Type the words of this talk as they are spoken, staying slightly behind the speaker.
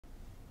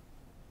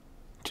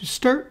To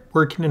start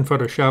working in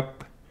Photoshop,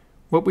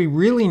 what we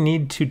really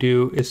need to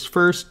do is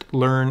first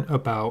learn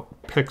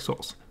about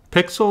pixels.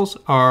 Pixels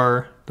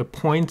are the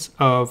points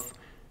of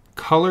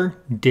color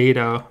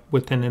data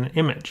within an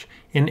image.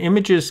 And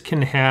images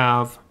can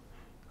have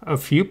a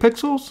few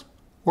pixels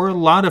or a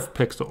lot of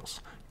pixels.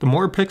 The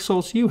more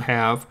pixels you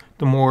have,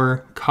 the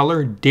more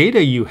color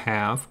data you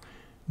have,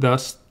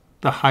 thus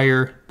the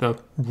higher the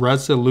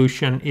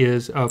resolution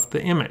is of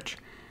the image.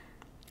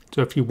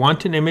 So if you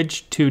want an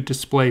image to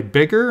display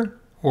bigger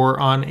or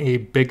on a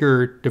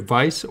bigger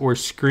device or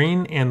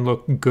screen and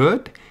look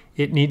good,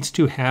 it needs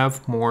to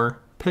have more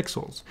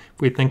pixels.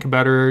 If we think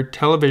about our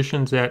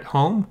televisions at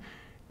home,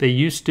 they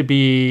used to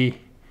be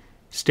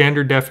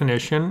standard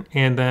definition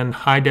and then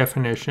high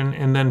definition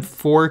and then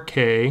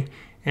 4K,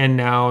 and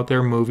now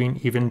they're moving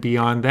even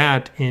beyond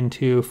that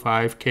into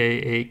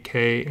 5K,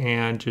 8K,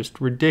 and just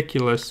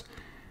ridiculous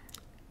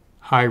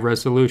high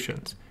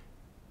resolutions.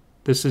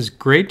 This is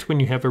great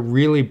when you have a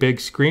really big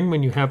screen.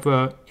 When you have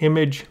an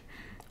image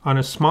on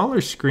a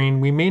smaller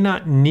screen, we may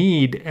not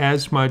need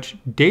as much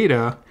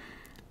data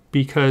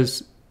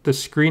because the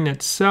screen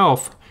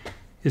itself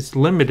is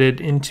limited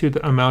into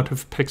the amount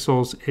of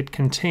pixels it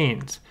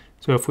contains.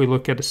 So if we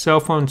look at a cell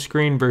phone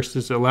screen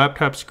versus a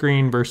laptop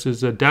screen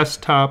versus a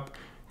desktop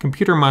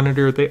computer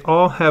monitor, they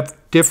all have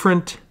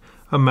different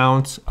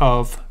amounts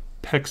of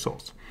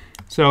pixels.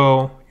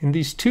 So in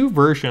these two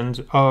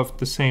versions of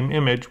the same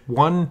image,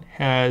 one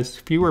has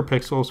fewer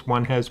pixels,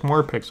 one has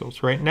more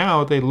pixels. Right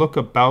now they look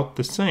about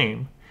the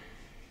same.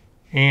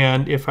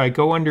 And if I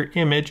go under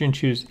image and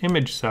choose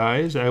image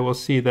size, I will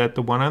see that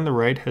the one on the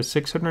right has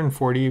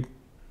 640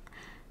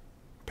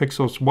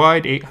 pixels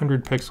wide,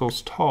 800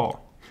 pixels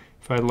tall.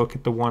 If I look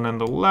at the one on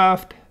the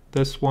left,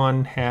 this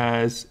one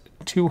has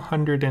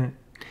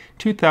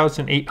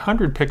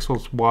 2,800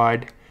 pixels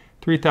wide,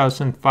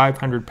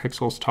 3,500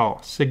 pixels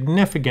tall.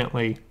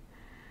 Significantly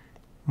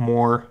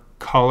more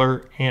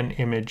color and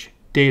image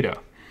data.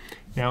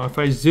 Now if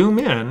I zoom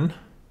in,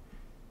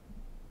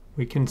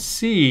 we can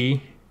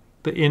see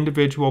the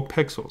individual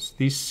pixels.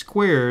 These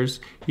squares,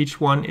 each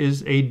one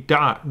is a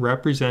dot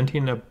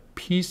representing a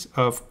piece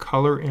of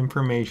color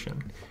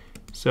information.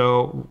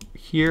 So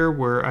here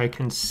where I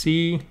can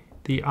see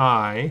the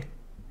eye,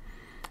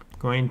 I'm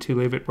going to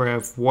leave it where I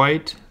have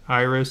white,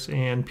 iris,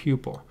 and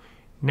pupil.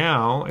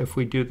 Now if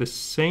we do the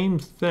same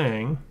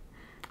thing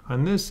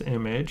on this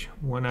image,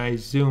 when I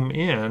zoom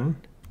in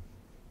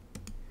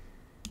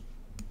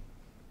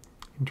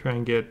and try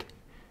and get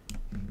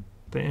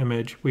the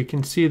image, we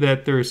can see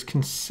that there's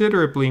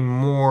considerably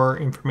more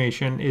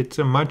information. It's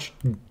a much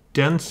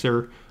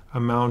denser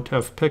amount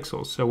of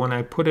pixels. So when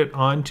I put it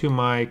onto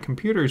my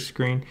computer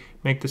screen,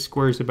 make the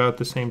squares about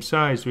the same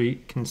size, we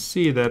can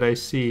see that I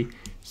see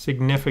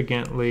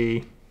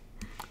significantly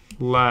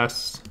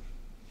less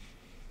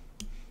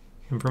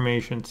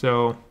information.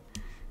 So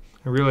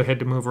I really had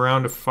to move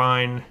around to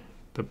find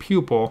the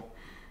pupil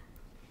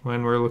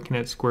when we're looking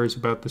at squares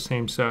about the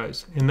same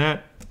size. In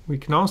that, we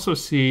can also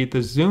see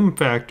the zoom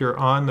factor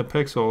on the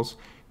pixels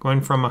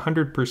going from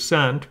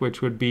 100%,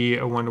 which would be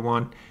a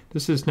 1:1.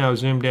 This is now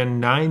zoomed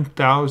in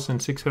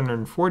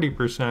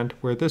 9,640%,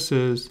 where this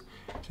is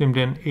zoomed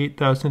in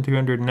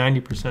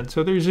 8,390%.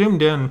 So they're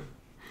zoomed in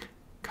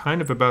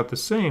kind of about the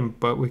same,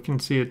 but we can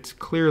see it's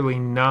clearly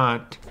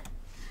not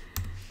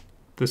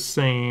the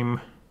same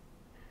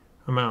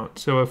amount.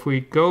 So if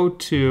we go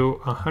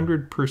to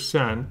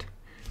 100%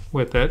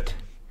 with it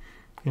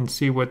and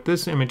see what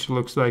this image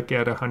looks like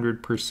at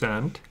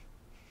 100%.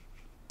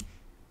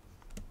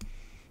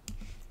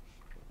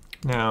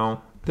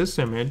 Now this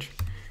image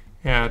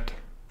at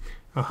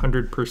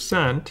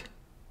 100%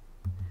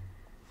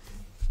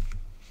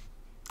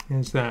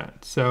 is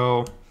that.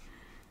 So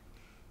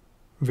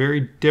very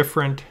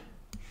different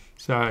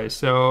size.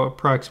 So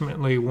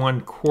approximately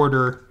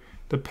 1/4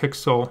 the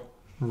pixel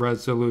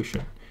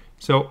resolution.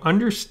 So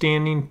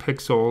understanding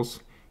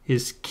pixels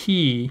is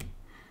key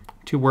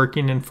to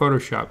working in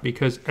Photoshop,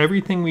 because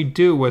everything we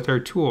do with our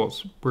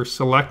tools, we're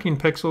selecting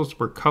pixels,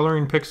 we're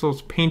coloring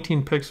pixels,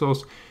 painting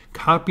pixels,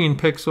 copying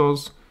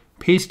pixels,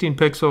 pasting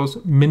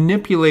pixels,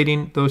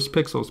 manipulating those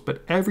pixels,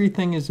 but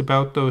everything is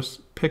about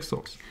those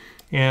pixels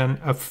and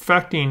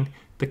affecting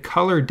the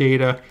color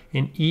data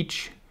in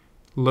each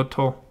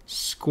little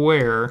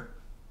square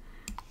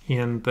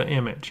in the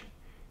image.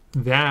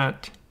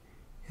 That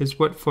is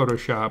what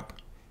Photoshop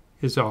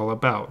is all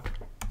about.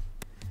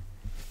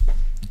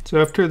 So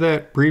after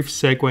that brief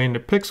segue into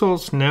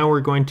pixels, now we're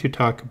going to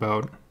talk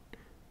about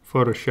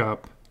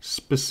Photoshop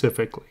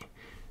specifically.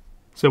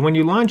 So when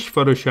you launch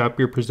Photoshop,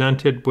 you're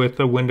presented with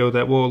a window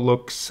that will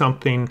look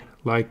something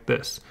like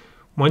this.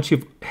 Once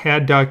you've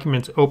had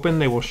documents open,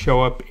 they will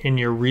show up in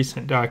your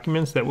recent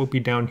documents. That will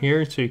be down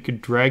here, so you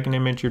could drag and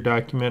image your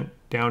document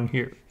down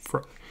here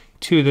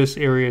to this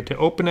area to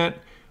open it.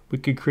 We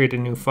could create a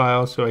new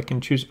file, so I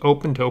can choose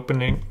open to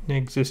open an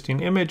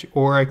existing image,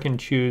 or I can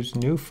choose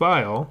new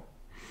file,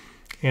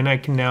 and I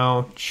can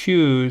now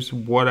choose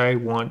what I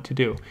want to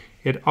do.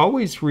 It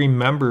always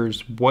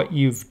remembers what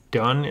you've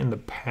done in the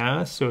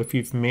past. So if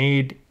you've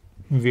made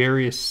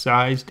various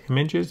sized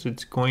images,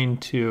 it's going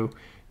to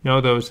know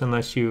those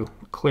unless you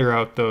clear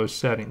out those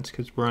settings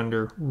because we're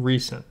under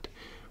recent.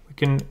 We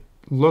can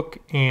look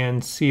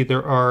and see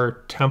there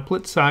are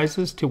template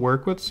sizes to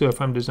work with. So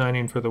if I'm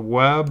designing for the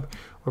web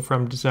or if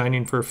I'm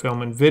designing for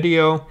film and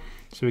video,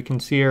 so we can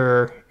see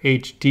our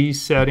HD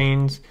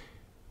settings,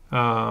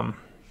 our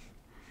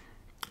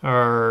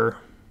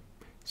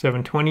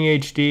 720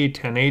 HD,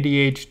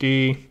 1080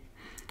 HD.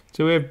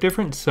 So we have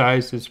different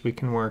sizes we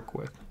can work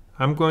with.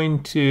 I'm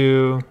going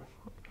to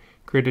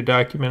create a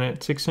document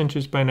at 6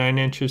 inches by 9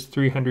 inches,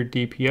 300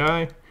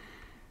 DPI,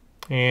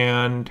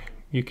 and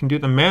you can do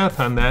the math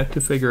on that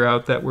to figure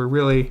out that we're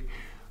really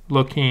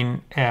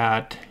looking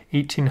at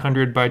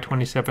 1800 by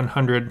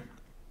 2700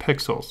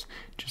 pixels,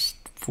 just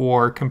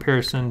for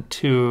comparison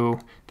to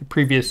the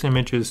previous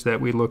images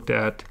that we looked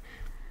at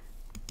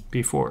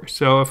before.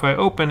 So if I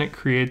open, it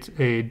creates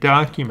a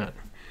document.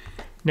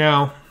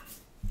 Now,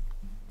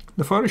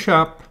 the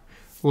Photoshop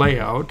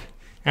layout,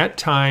 at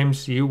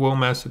times you will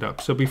mess it up.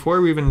 So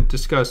before we even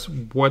discuss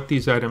what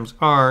these items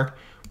are,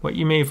 what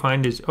you may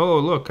find is, oh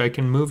look, I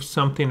can move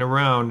something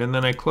around, and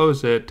then I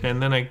close it,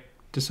 and then I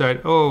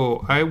decide,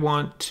 oh, I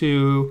want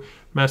to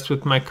mess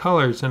with my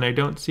colors and I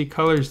don't see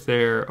colors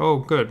there. Oh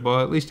good, well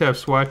at least I have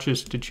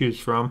swatches to choose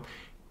from.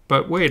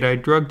 But wait, I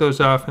drugged those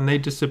off and they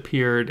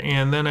disappeared,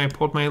 and then I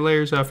pulled my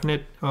layers off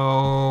and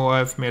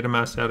I've made a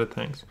mess out of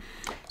things.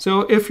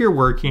 So if you're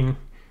working,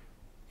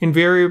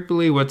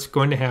 invariably what's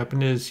going to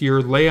happen is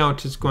your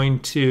layout is going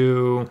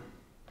to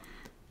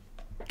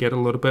get a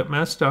little bit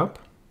messed up.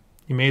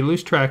 You may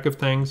lose track of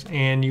things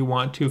and you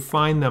want to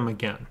find them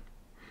again.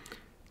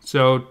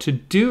 So to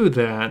do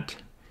that,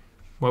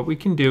 what we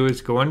can do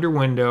is go under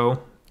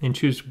Window and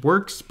choose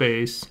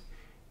Workspace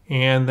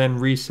and then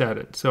reset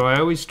it. So I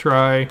always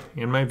try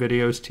in my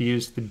videos to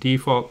use the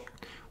default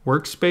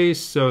workspace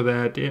so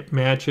that it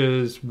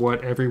matches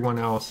what everyone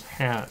else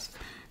has.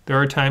 There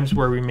are times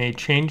where we may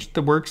change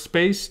the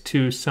workspace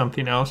to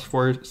something else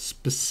for a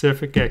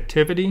specific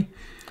activity,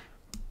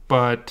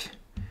 but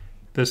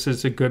this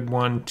is a good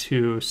one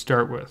to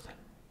start with.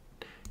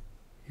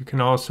 You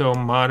can also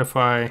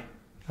modify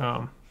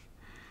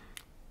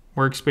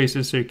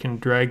workspaces so you can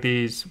drag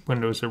these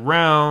windows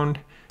around.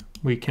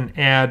 We can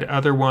add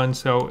other ones.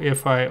 So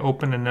if I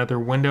open another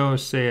window,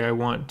 say I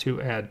want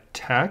to add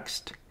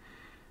text,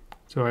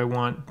 so I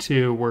want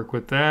to work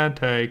with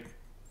that, I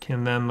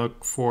can then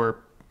look for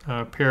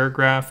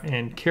paragraph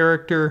and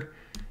character.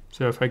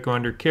 So if I go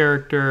under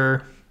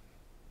character,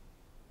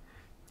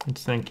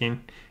 it's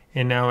thinking,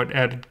 and now it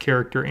added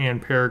character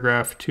and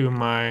paragraph to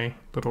my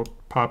little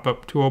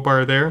pop-up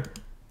toolbar there.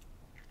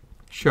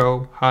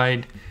 Show,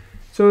 hide.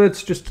 So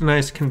that's just a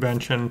nice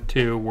convention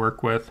to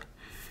work with.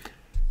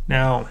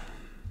 Now,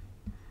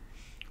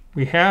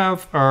 we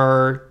have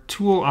our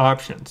tool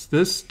options.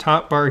 This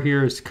top bar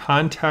here is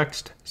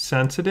context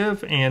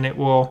sensitive, and it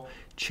will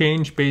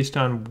change based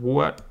on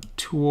what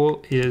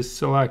tool is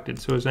selected.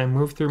 So as I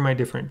move through my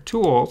different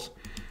tools,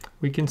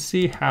 we can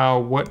see how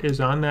what is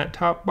on that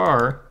top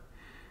bar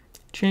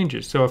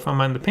changes. So if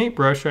I'm on the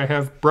paintbrush, I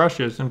have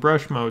brushes and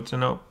brush modes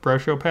and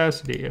brush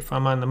opacity. If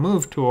I'm on the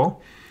move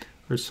tool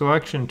or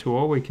selection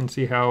tool, we can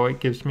see how it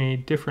gives me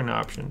different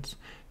options.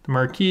 The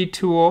marquee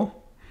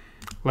tool,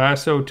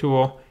 lasso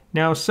tool.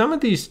 Now some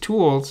of these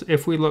tools,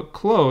 if we look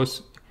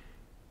close,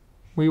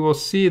 we will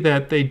see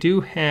that they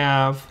do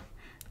have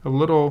a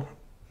little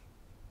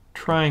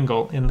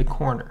triangle in the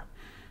corner.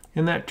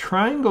 And that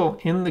triangle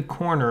in the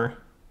corner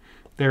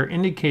there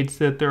indicates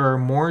that there are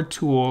more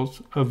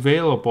tools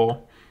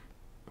available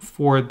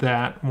for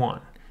that one.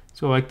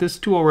 So like this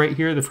tool right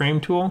here, the frame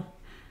tool,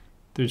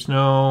 there's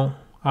no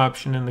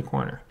option in the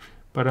corner.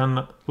 But on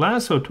the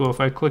lasso tool,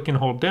 if I click and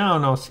hold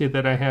down, I'll see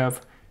that I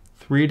have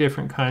 3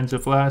 different kinds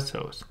of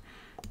lassos.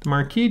 The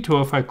marquee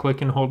tool, if I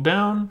click and hold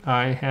down,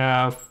 I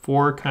have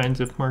 4 kinds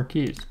of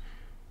marquees.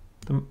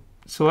 The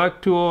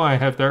select tool, I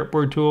have the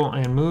artboard tool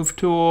and move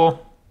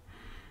tool.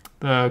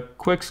 The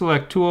quick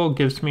select tool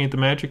gives me the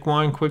magic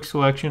wand, quick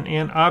selection,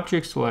 and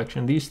object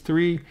selection. These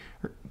 3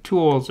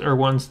 tools are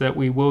ones that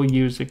we will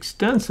use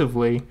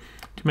extensively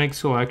to make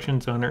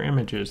selections on our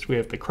images. We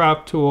have the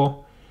crop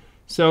tool.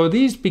 So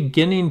these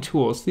beginning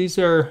tools, these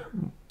are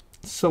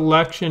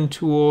selection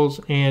tools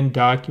and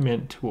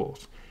document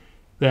tools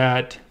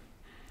that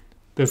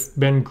have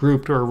been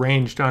grouped or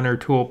arranged on our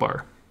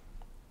toolbar.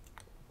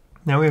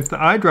 Now we have the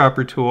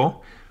eyedropper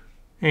tool,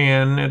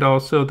 and it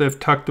also, they've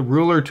tucked the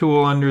ruler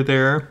tool under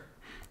there.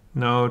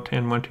 Note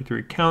and 1, 2,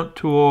 3 count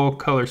tool,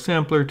 color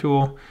sampler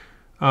tool.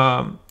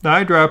 The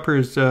eyedropper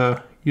is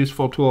a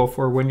useful tool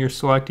for when you're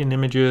selecting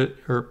images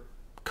or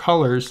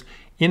colors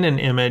in an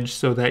image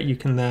so that you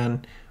can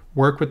then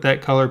work with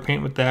that color,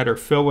 paint with that, or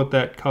fill with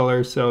that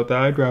color. So the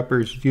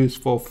eyedropper is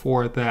useful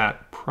for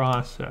that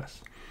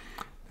process.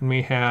 And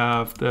we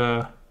have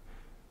the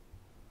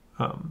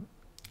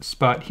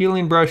spot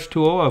healing brush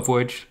tool, of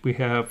which we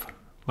have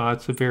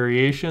lots of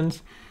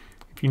variations.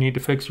 If you need to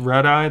fix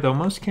red eye, though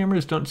most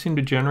cameras don't seem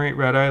to generate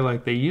red eye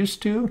like they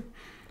used to,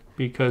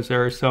 because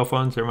our cell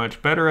phones are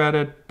much better at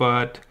it,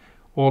 but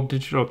old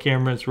digital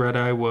cameras, red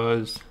eye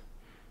was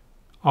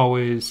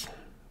always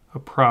a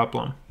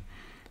problem.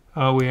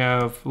 We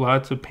have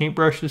lots of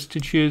paintbrushes to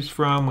choose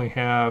from. We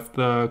have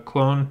the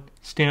clone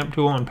stamp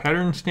tool and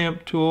pattern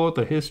stamp tool,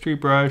 the history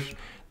brush,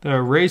 the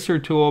eraser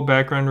tool,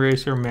 background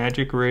eraser,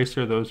 magic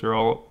eraser. Those are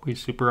all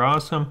super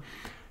awesome.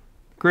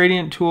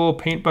 Gradient tool,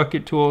 paint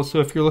bucket tool. So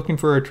if you're looking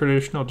for a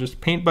traditional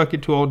just paint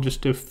bucket tool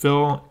just to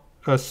fill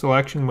a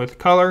selection with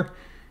color,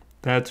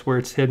 that's where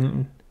it's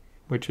hidden,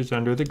 which is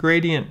under the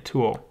gradient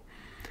tool.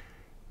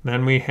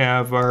 Then we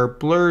have our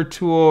blur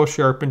tool,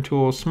 sharpen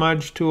tool,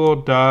 smudge tool,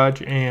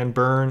 dodge and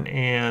burn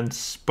and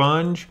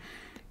sponge.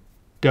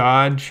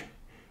 Dodge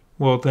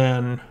will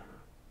then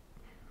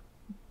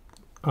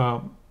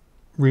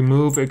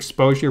remove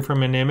exposure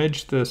from an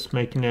image, thus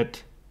making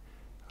it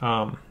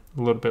a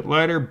little bit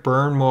lighter.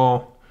 Burn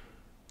will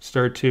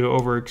start to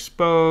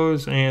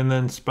overexpose, and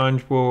then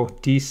sponge will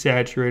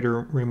desaturate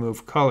or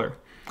remove color.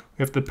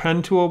 We have the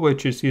pen tool,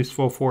 which is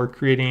useful for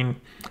creating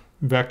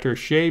vector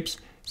shapes.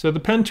 So the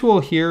pen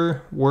tool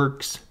here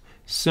works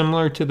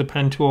similar to the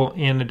pen tool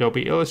in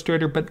Adobe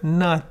Illustrator, but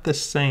not the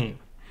same.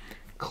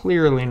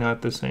 Clearly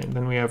not the same.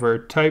 Then we have our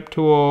type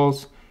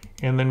tools,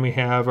 and then we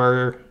have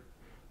our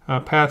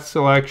path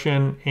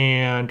selection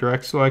and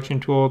direct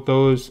selection tool.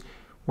 Those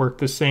work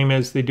the same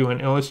as they do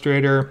in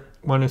Illustrator.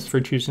 One is for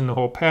choosing the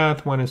whole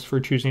path, one is for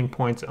choosing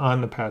points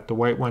on the path. The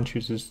white one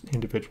chooses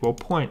individual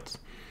points.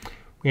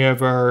 We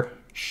have our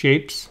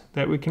shapes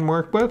that we can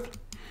work with.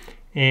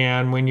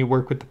 And when you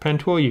work with the pen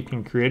tool, you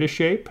can create a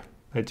shape.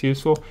 That's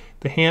useful.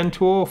 The hand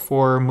tool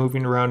for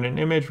moving around an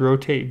image.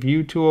 Rotate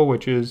view tool,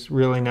 which is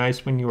really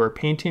nice when you are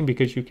painting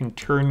because you can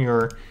turn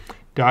your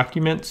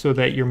document so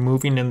that you're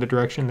moving in the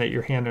direction that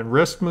your hand and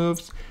wrist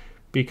moves,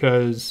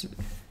 because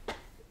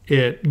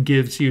it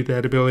gives you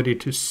that ability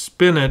to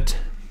spin it.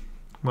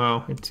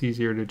 Well, it's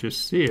easier to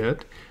just see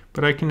it,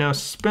 but I can now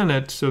spin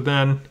it, so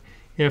then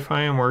if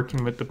I am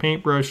working with the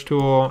paintbrush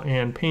tool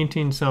and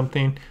painting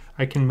something,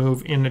 I can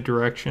move in a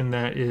direction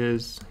that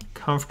is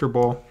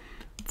comfortable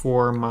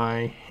for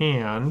my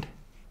hand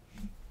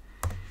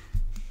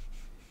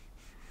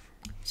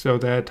so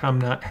that I'm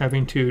not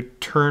having to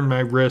turn my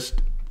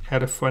wrist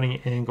at a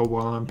funny angle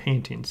while I'm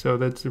painting. So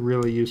that's a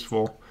really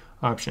useful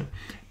option.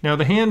 Now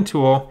the hand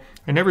tool,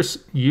 I never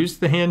used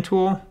the hand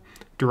tool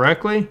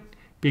directly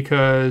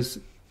because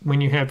when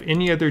you have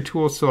any other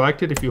tool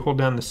selected, if you hold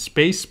down the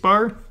space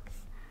bar,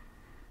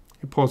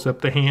 it pulls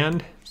up the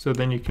hand, so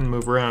then you can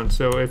move around.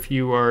 So if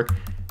you are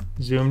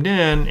zoomed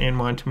in and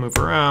want to move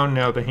around,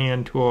 now the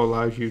hand tool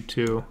allows you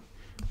to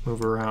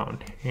move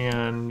around.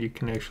 And you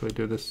can actually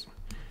do this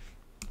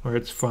where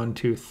it's fun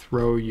to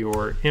throw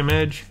your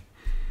image.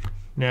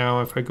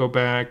 Now if I go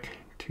back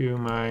to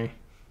my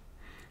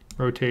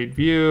rotate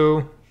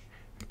view,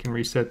 I can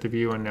reset the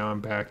view and now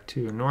I'm back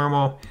to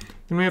normal.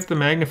 Then we have the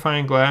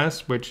magnifying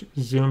glass, which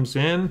zooms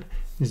in.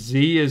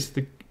 Z is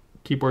the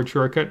keyboard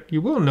shortcut.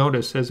 You will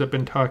notice as I've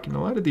been talking,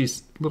 a lot of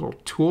these little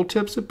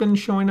tooltips have been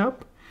showing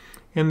up,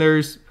 and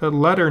there's a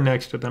letter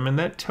next to them, and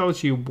that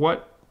tells you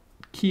what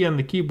key on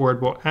the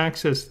keyboard will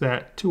access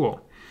that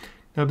tool.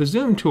 Now the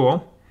zoom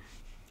tool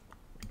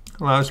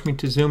allows me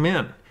to zoom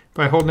in. If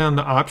I hold down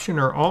the Option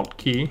or Alt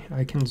key,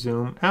 I can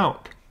zoom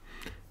out.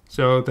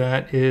 So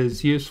that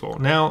is useful.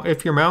 Now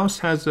if your mouse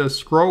has a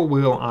scroll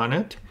wheel on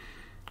it,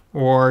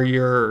 or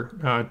your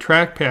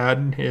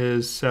trackpad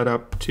is set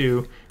up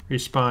to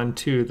respond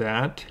to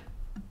that,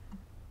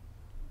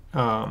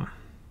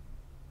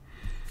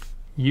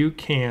 you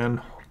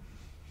can,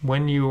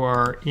 when you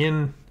are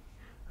in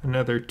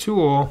another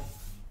tool,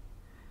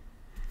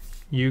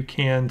 you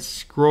can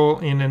scroll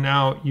in and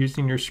out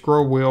using your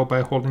scroll wheel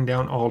by holding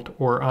down Alt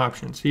or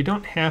Option. So you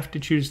don't have to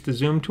choose the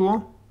zoom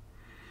tool.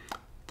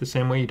 The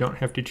same way you don't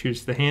have to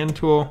choose the hand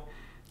tool.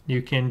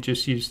 You can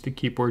just use the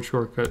keyboard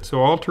shortcut.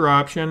 So Alt or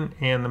Option,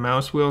 and the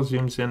mouse wheel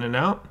zooms in and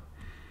out.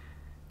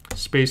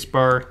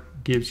 Spacebar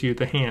gives you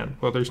the hand.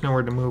 Well, there's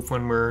nowhere to move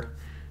when we're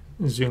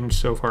zoomed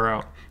so far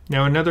out.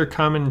 Now another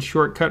common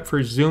shortcut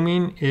for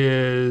zooming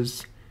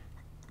is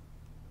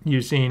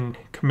using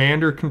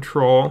Command or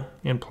Control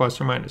and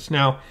plus or minus.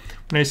 Now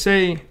when I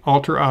say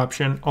Alt or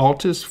Option,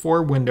 Alt is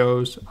for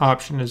Windows,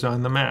 Option is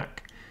on the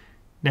Mac.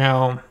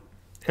 Now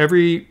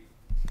every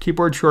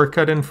keyboard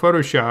shortcut in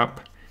Photoshop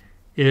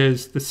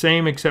is the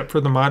same except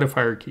for the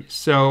modifier keys.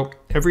 So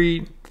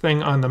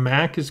everything on the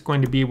Mac is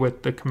going to be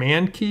with the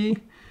Command key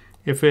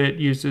if it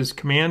uses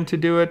Command to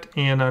do it,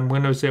 and on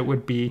Windows it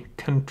would be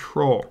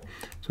Control.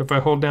 So if I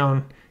hold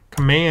down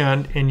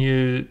Command and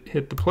you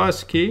hit the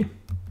plus key,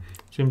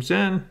 zooms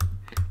in,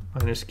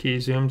 minus key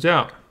zooms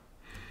out.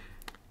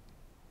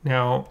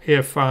 Now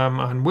if I'm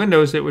on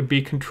Windows, it would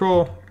be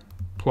Control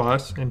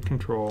plus and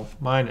Control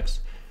minus.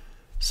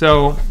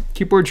 So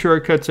keyboard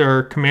shortcuts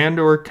are Command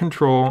or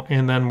Control,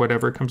 and then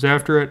whatever comes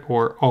after it,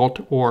 or Alt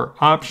or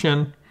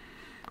Option,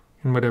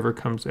 and whatever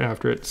comes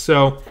after it.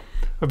 So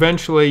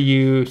eventually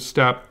you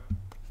stop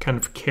kind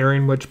of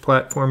caring which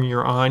platform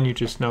you're on. You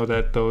just know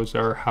that those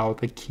are how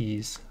the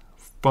keys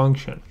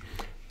function.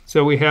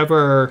 So we have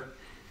our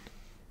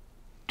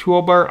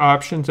toolbar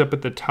options up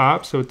at the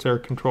top, so it's our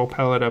control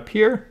palette up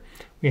here.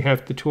 We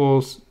have the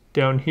tools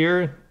down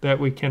here that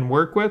we can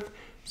work with.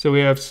 So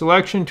we have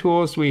selection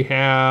tools, we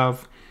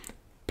have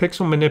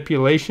pixel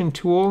manipulation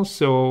tools,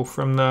 so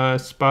from the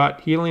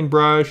spot healing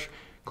brush,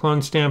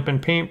 clone stamp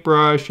and paint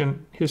brush,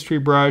 and history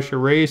brush,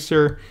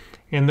 eraser,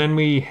 and then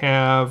we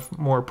have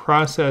more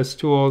process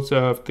tools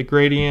of the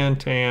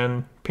gradient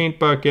and paint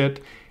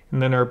bucket,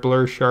 and then our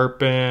blur,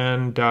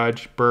 sharpen,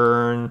 dodge,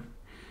 burn,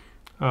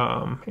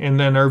 and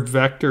then our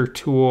vector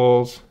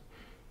tools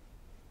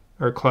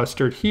are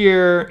clustered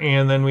here,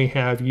 and then we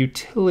have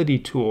utility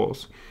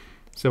tools.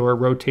 So our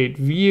rotate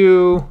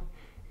view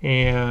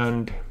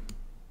and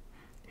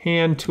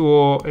hand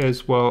tool,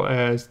 as well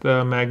as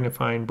the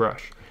magnifying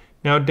brush.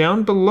 Now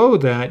down below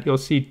that you'll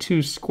see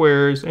two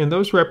squares, and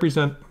those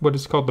represent what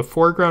is called the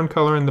foreground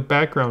color and the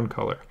background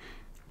color.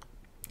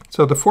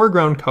 So the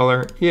foreground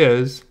color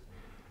is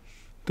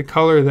the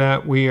color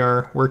that we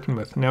are working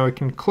with. Now we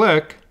can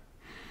click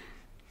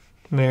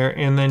there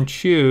and then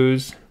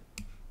choose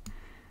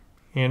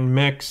and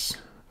mix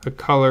a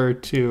color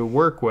to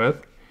work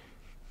with,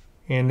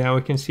 and now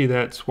we can see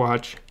that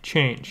swatch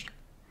changed.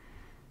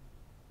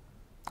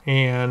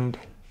 And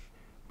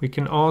we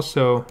can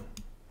also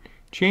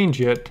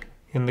change it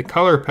in the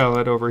color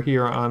palette over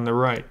here on the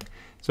right.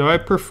 So I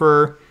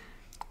prefer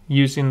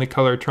using the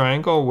color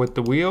triangle with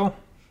the wheel.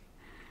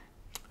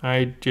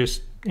 I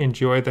just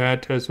enjoy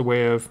that as a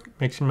way of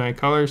mixing my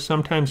colors.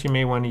 Sometimes you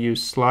may want to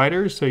use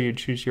sliders, so you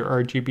choose your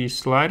RGB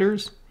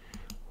sliders,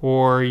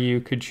 or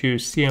you could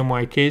choose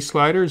CMYK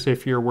sliders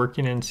if you're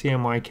working in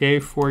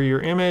CMYK for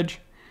your image.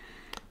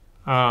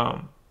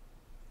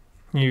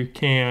 You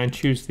can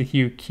choose the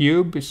hue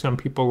cube. Some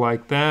people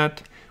like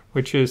that,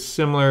 which is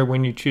similar.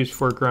 When you choose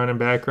foreground and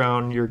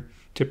background, you're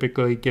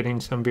typically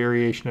getting some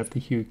variation of the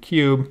hue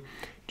cube,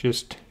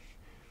 just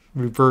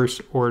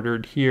reverse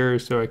ordered here,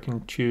 so I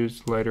can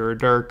choose lighter or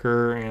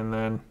darker and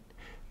then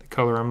the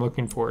color I'm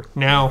looking for.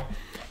 Now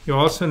you'll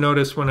also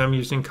notice when I'm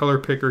using color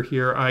picker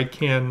here, I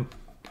can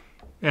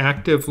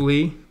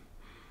actively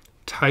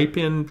type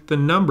in the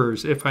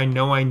numbers if I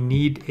know I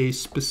need a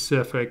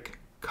specific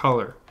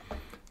color.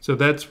 So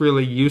that's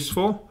really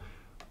useful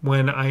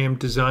when I am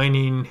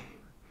designing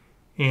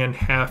and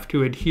have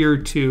to adhere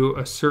to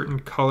a certain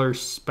color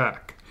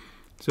spec.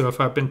 So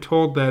if I've been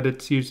told that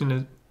it's using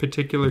a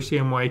particular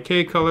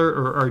CMYK color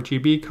or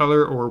RGB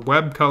color or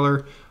web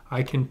color,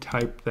 I can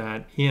type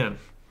that in.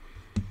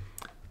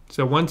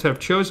 So once I've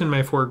chosen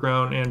my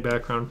foreground and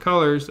background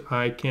colors,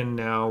 I can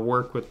now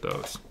work with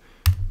those.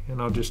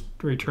 And I'll just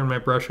return my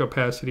brush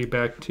opacity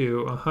back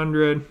to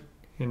 100,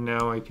 and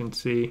now I can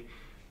see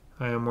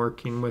I am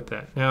working with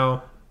that.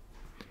 Now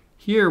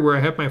here where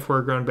I have my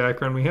foreground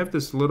background, we have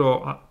this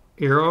little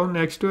arrow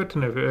next to it,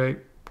 and if I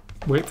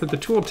wait for the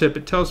tooltip,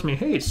 it tells me,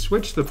 hey,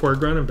 switch the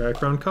foreground and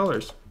background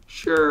colors.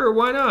 Sure,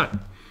 why not?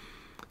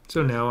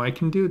 So now I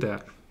can do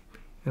that,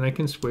 and I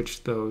can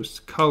switch those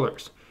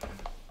colors.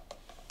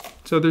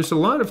 So there's a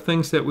lot of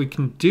things that we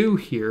can do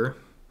here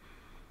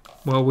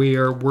while we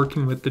are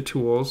working with the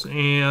tools,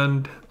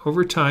 and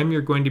over time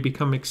you're going to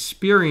become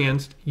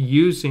experienced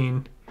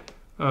using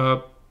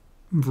a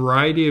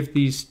variety of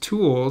these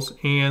tools,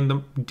 and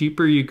the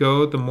deeper you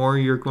go, the more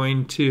you're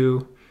going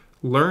to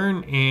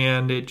learn,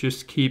 and it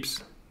just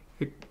keeps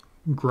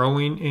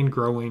growing and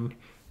growing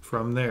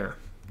from there.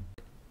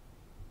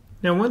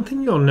 Now one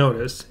thing you'll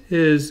notice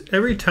is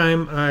every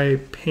time I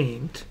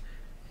paint,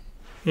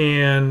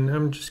 and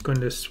I'm just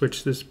going to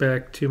switch this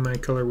back to my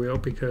color wheel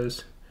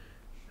because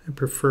I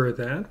prefer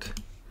that.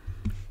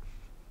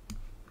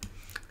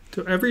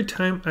 So every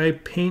time I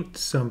paint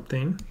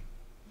something,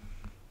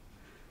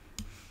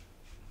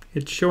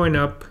 it's showing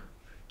up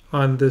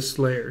on this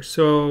layer.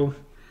 So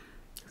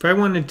if I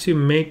wanted to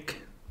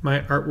make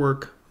my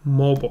artwork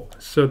mobile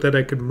so that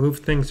I could move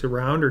things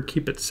around or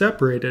keep it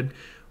separated,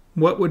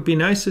 what would be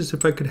nice is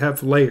if I could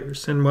have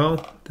layers. And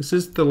well, this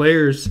is the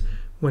layers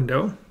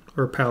window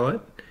or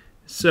palette.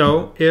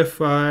 So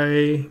if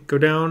I go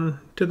down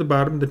to the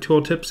bottom, the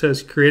tooltip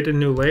says create a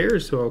new layer,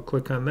 so I'll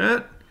click on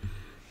that.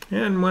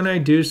 And when I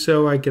do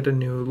so, I get a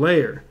new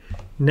layer.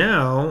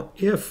 Now,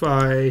 if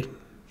I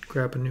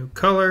grab a new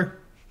color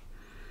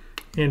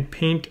and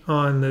paint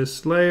on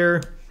this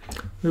layer,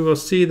 we will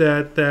see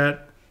that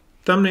that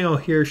thumbnail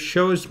here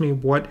shows me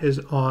what is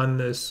on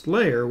this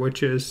layer,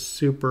 which is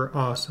super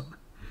awesome.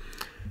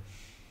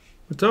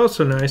 What's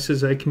also nice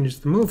is I can use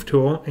the move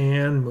tool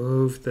and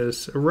move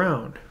this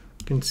around.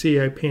 You can see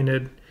I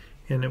painted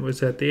and it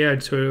was at the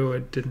edge, so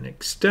it didn't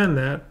extend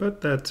that, but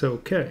that's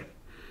okay.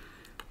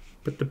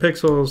 But the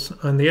pixels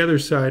on the other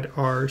side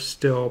are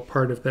still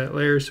part of that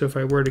layer, so if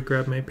I were to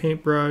grab my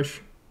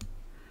paintbrush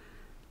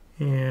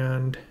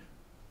and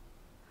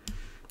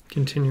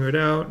continue it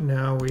out,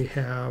 now we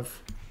have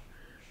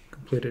a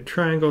completed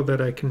triangle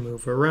that I can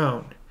move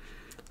around.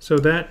 So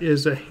that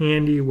is a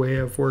handy way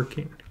of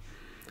working.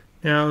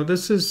 Now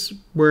this is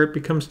where it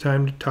becomes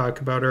time to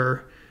talk about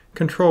our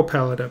control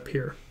palette up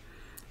here.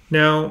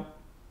 Now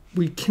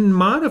we can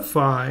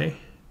modify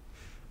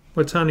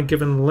what's on a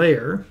given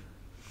layer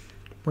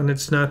when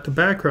it's not the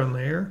background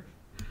layer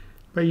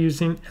by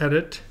using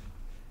Edit,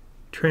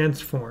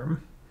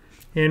 Transform,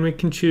 and we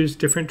can choose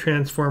different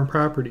transform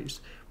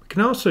properties. We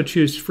can also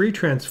choose free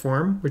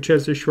transform, which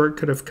has a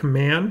shortcut of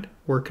Command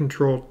or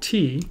Control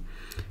T,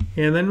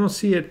 and then we'll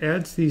see it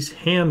adds these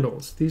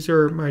handles. These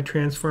are my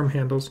transform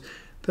handles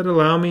that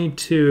allow me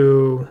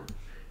to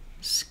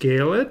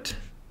scale it.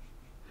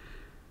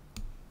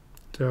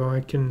 So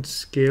I can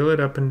scale it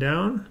up and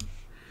down.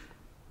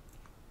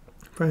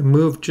 If I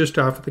move just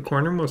off of the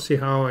corner, we'll see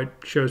how it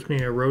shows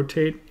me a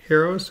rotate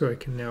arrow, so I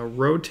can now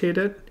rotate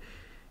it.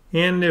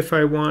 And if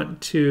I want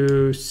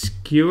to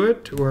skew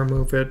it or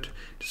move it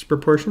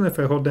disproportionately, if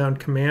I hold down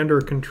Command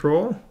or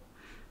Control,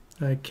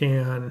 I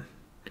can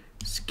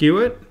skew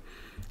it.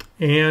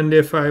 And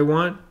if I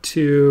want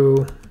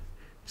to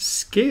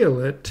scale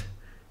it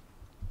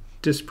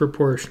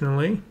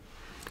disproportionately,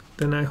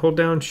 then I hold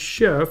down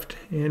Shift,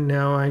 and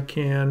now I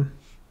can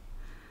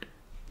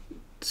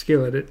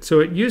scale it. So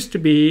it used to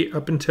be,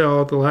 up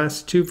until the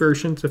last 2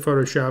 versions of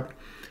Photoshop,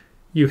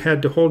 you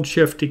had to hold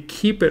Shift to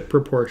keep it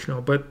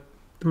proportional, but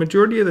the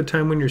majority of the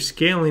time when you're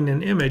scaling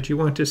an image, you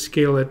want to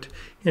scale it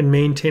and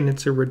maintain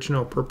its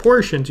original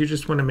proportions. You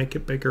just want to make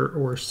it bigger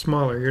or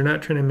smaller. You're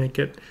not trying to make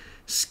it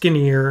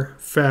skinnier,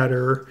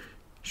 fatter,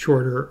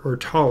 shorter, or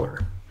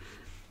taller.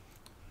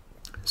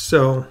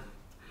 So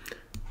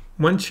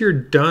once you're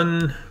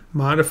done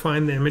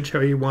modifying the image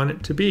how you want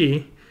it to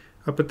be,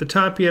 up at the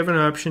top you have an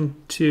option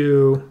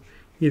to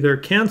either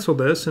cancel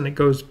this and it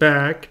goes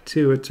back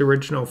to its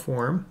original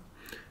form,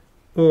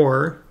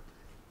 or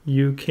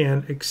you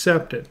can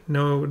accept it.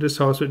 Notice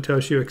also it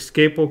tells you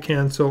escape will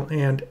cancel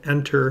and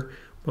enter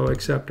will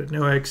accept it.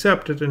 Now I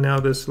accept it, and now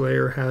this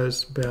layer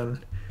has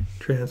been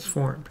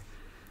transformed.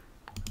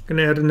 I'm going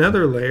to add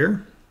another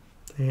layer,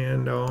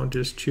 and I'll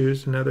just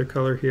choose another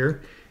color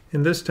here.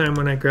 And this time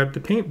when I grab the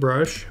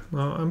paintbrush,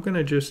 well, I'm going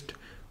to just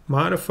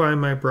modify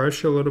my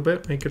brush a little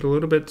bit, make it a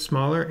little bit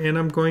smaller, and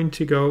I'm going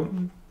to go,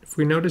 if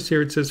we notice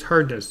here it says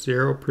hardness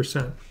 0%.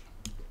 I'm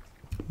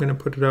going to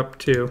put it up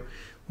to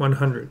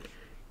 100.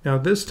 Now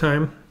this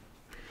time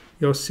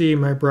you'll see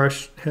my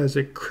brush has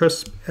a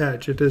crisp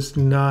edge. It is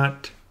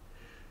not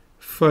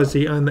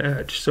fuzzy on the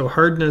edge. So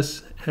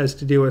hardness has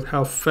to do with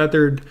how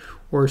feathered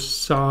or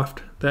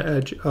soft the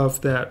edge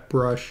of that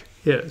brush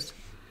is.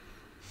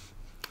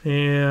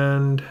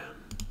 And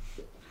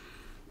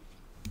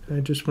I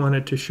just want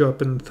it to show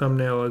up in the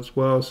thumbnail as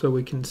well so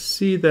we can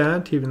see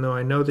that, even though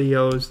I know the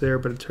yellow is there,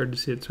 but it's hard to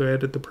see it. So I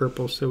added the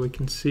purple so we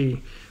can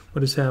see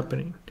what is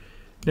happening.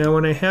 Now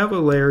when I have a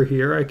layer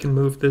here, I can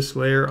move this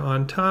layer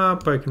on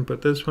top, I can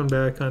put this one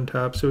back on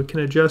top, so we can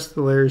adjust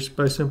the layers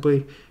by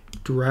simply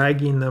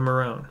dragging them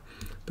around.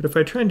 But if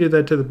I try and do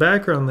that to the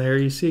background layer,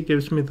 you see it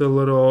gives me the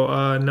little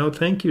no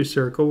thank you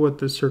circle with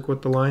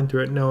the line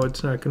through it. No,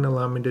 it's not going to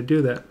allow me to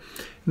do that.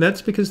 And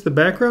that's because the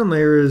background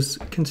layer is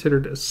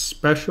considered a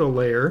special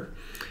layer,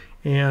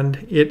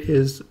 and it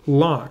is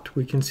locked.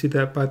 We can see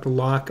that by the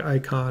lock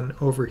icon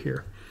over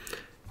here.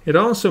 It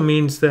also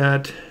means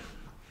that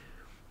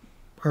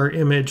our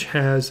image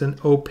has an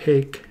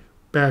opaque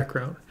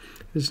background.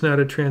 It's not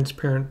a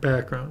transparent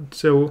background.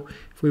 So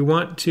if we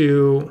want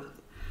to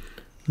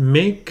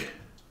make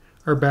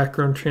our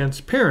background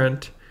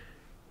transparent,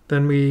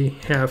 then we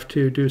have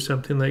to do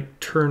something like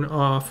turn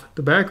off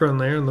the background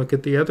layer and look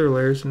at the other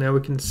layers, and now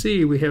we can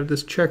see we have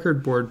this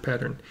checkered board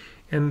pattern.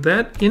 And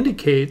that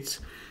indicates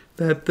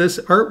that this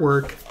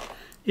artwork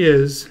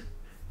is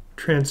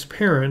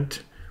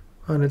transparent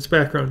on its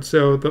background.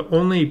 So the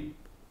only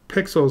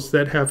pixels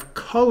that have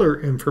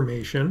color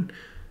information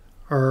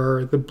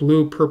are the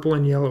blue, purple,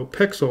 and yellow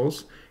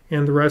pixels,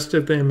 and the rest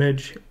of the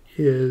image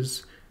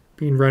is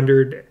being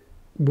rendered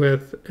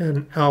with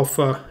an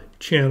alpha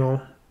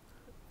channel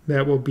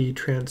that will be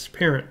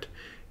transparent.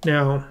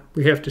 Now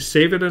we have to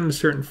save it in a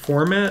certain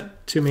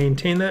format to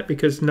maintain that,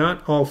 because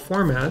not all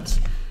formats,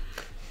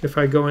 if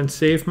I go and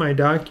save my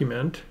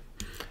document,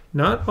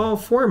 not all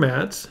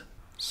formats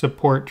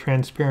support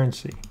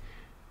transparency.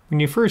 When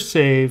you first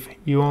save,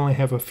 you only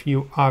have a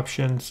few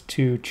options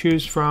to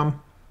choose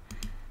from.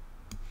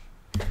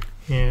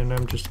 And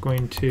I'm just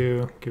going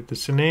to give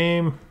this a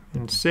name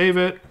and save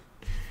it.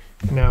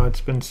 Now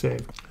it's been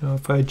saved. Now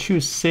if I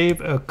choose Save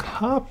a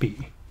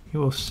Copy, you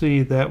will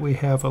see that we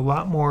have a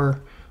lot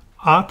more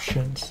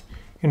options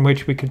in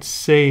which we could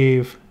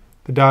save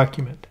the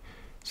document.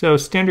 So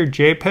standard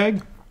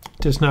JPEG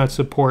does not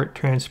support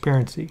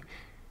transparency.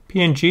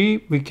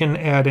 PNG, we can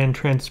add in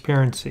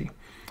transparency.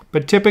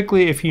 But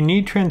typically, if you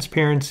need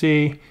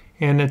transparency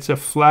and it's a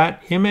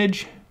flat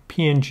image,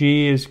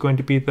 PNG is going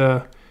to be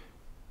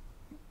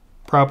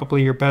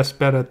probably your best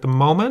bet at the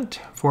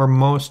moment for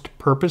most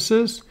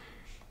purposes.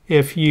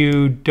 If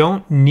you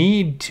don't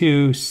need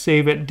to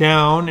save it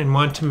down and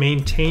want to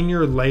maintain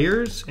your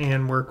layers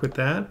and work with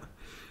that,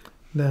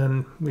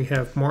 then we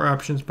have more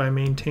options by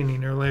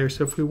maintaining our layers.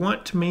 So if we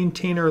want to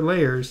maintain our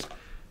layers,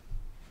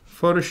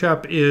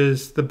 Photoshop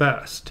is the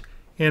best.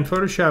 And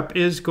Photoshop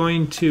is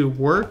going to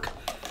work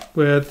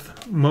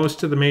with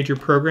most of the major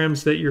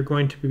programs that you're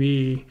going to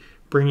be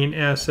bringing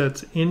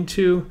assets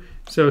into.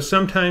 So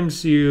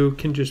sometimes you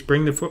can just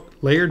bring the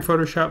layered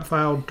Photoshop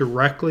file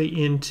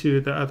directly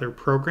into the other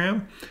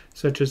program,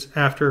 such as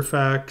After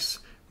Effects,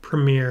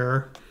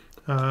 Premiere,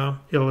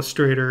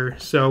 Illustrator.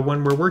 So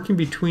when we're working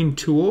between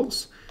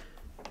tools,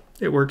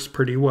 it works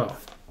pretty well.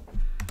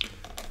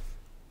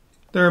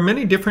 There are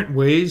many different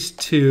ways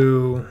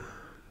to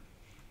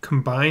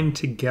combine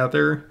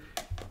together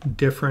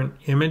different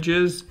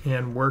images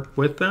and work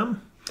with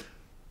them.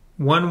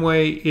 One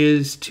way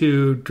is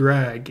to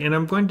drag, and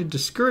I'm going to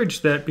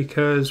discourage that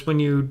because when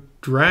you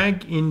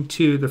drag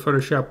into the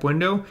Photoshop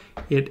window,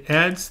 it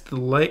adds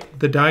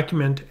the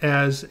document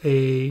as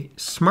a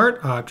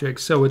smart object,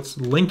 so it's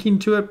linking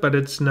to it, but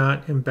it's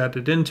not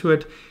embedded into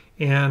it.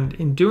 And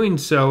in doing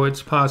so,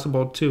 it's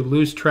possible to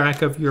lose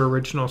track of your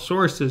original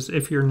sources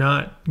if you're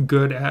not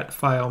good at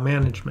file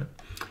management.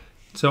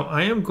 So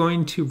I am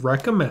going to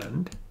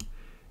recommend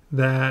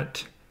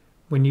that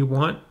when you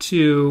want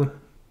to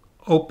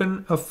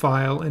open a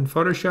file in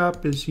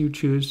Photoshop is you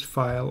choose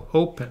File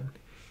Open.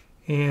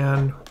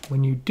 And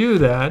when you do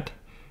that,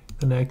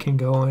 then I can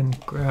go and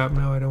grab,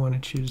 no, I don't want to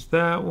choose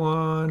that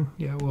one.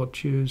 Yeah, we'll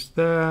choose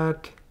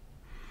that.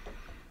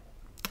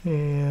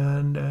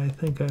 And I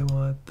think I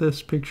want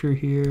this picture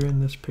here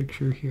and this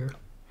picture here.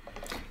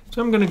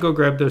 So I'm going to go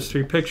grab those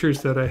 3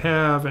 pictures that I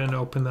have and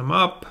open them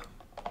up.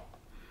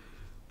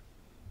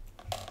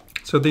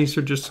 So these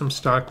are just some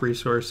stock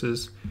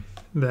resources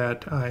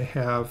that I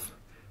have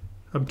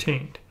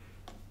obtained.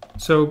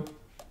 So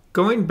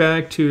going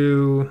back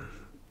to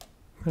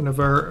kind of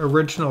our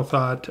original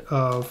thought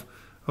of,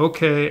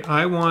 okay,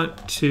 I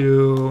want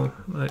to,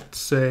 let's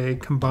say,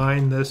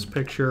 combine this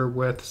picture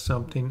with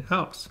something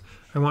else.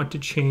 I want to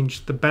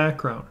change the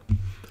background.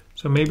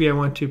 So maybe I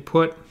want to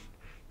put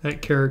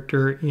that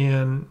character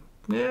in,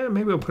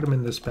 maybe I'll put him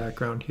in this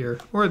background here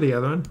or the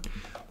other one.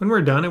 When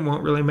we're done, it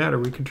won't really matter.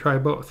 We could try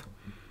both.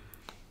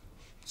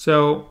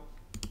 So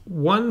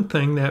one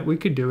thing that we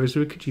could do is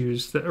we could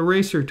use the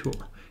eraser tool.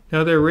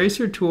 Now the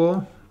eraser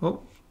tool,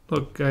 oh,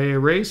 look, I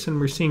erase and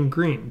we're seeing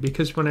green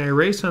because when I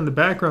erase on the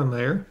background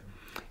layer,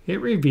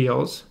 it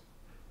reveals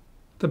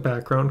the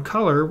background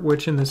color,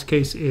 which in this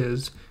case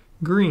is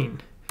green.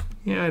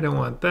 Yeah, I don't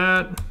want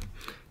that.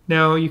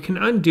 Now you can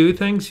undo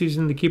things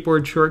using the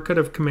keyboard shortcut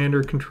of Command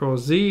or Control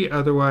Z.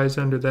 Otherwise,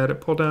 under that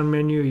pull-down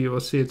menu, you will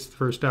see it's the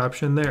first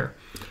option there.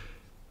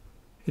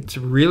 It's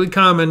really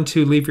common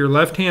to leave your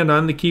left hand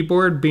on the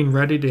keyboard, being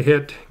ready to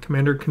hit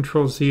Command or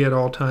Control Z at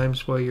all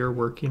times while you're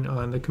working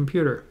on the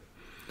computer.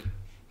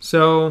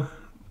 So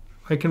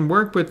I can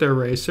work with the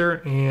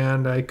eraser,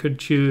 and I could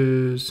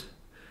choose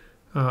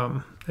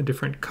a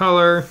different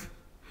color.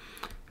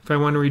 If I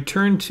want to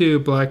return to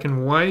black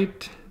and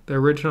white, the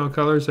original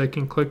colors, I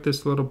can click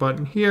this little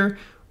button here,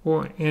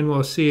 and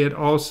we'll see it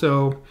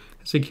also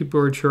as a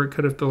keyboard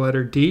shortcut of the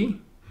letter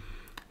D.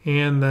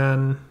 And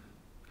then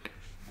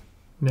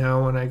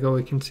now when I go,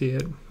 we can see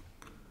it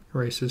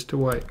erases to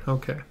white.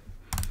 Okay.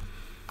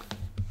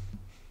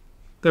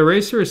 The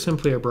eraser is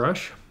simply a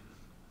brush.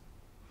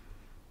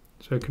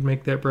 So I could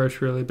make that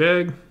brush really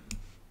big.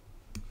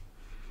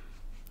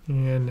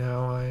 And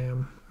now I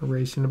am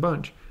erasing a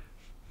bunch.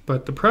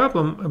 But the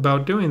problem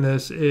about doing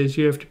this is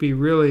you have to be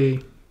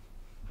really,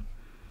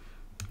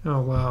 oh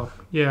wow,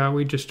 yeah,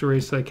 we just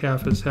erased like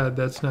half his head.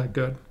 That's not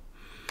good.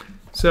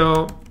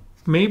 So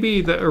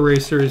maybe the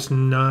eraser is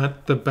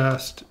not the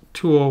best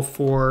tool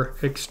for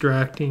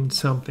extracting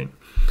something.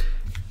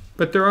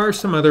 But there are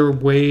some other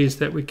ways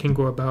that we can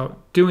go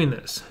about doing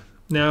this.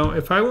 Now,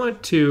 if I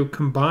want to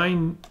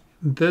combine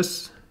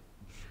this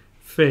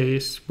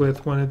face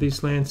with one of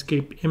these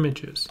landscape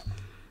images,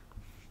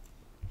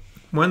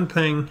 one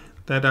thing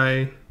that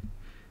I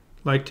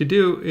like to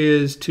do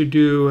is to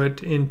do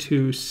it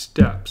into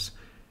steps.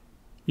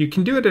 You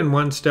can do it in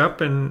one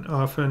step, and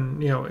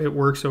often, it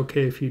works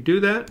okay if you do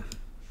that.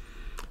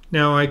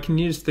 Now I can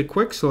use the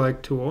quick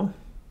select tool,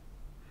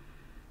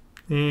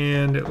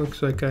 and it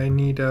looks like I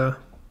need I'm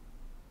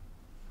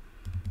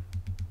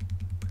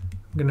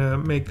gonna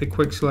make the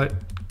quick select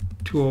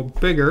tool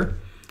bigger,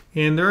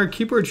 and there are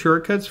keyboard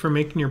shortcuts for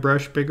making your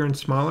brush bigger and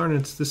smaller, and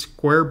it's the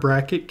square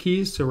bracket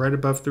keys. So right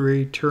above the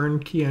return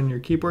key on your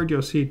keyboard,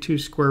 you'll see 2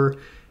 square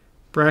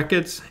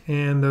brackets,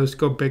 and those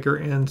go bigger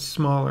and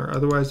smaller.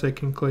 Otherwise, I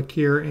can click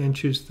here and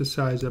choose the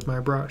size of my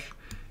brush.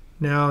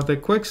 Now the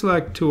quick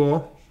select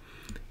tool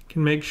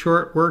can make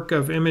short work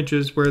of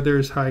images where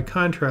there's high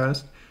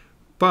contrast,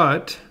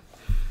 but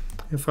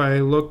if I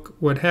look,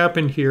 what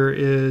happened here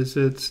is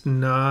it's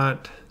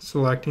not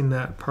selecting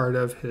that part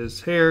of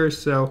his hair,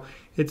 so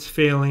it's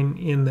failing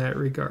in that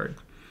regard.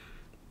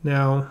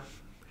 Now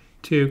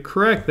to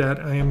correct that,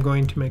 I am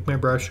going to make my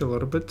brush a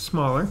little bit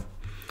smaller,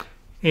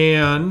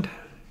 and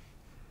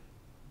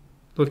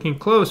looking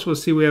close, we'll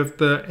see we have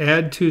the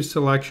Add to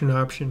Selection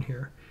option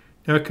here.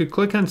 Now I could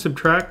click on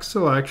Subtract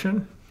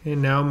Selection,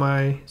 and now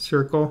my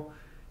circle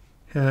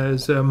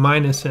has a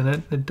minus in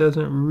it. It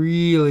doesn't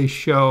really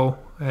show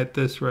at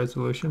this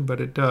resolution, but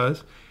it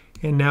does.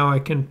 And now I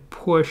can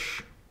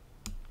push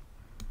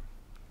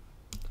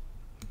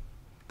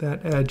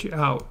that edge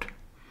out.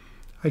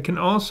 I can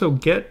also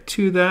get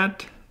to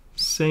that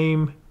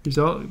same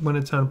result when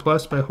it's on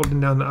plus by holding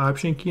down the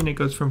Option key, and it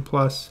goes from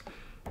plus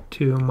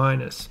to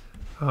minus.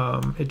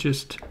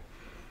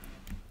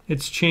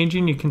 It's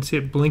changing. You can see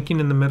it blinking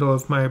in the middle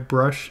of my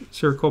brush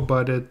circle,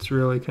 but it's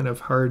really kind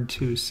of hard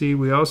to see.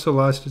 We also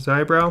lost his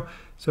eyebrow,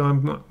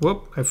 so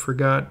I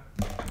forgot.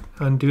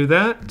 Undo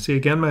that. See,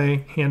 again,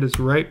 my hand is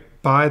right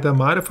by the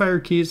modifier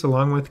keys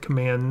along with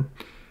Command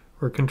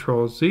or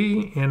Control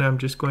Z, and I'm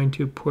just going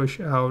to push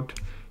out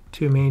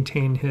to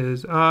maintain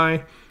his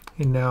eye.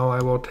 And now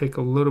I will take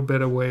a little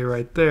bit away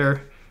right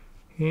there,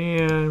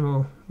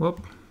 and we'll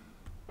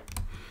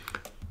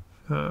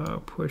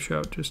push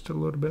out just a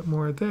little bit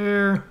more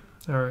there.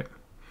 All right.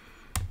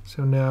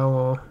 So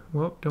now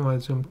don't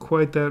want to zoom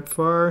quite that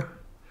far.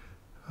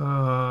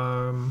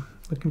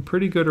 Looking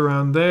pretty good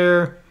around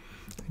there.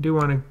 I do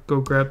want to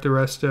go grab the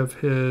rest of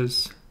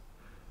his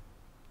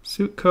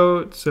suit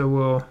coat,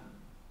 so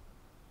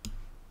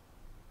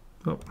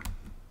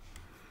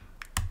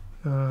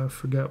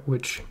forgot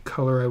which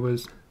color I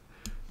was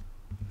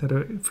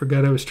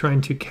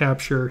trying to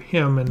capture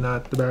him and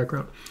not the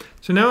background.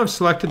 So now I've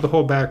selected the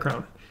whole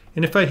background,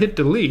 and if I hit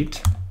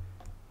delete,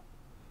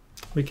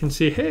 we can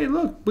see, hey,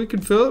 look, we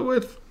could fill it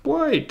with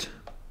white.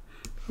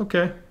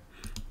 Okay,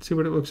 let's see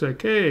what it looks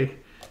like. Hey,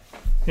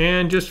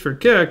 and just for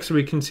kicks,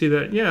 we can see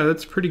that, yeah,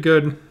 that's a pretty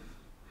good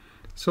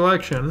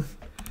selection.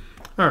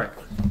 All right.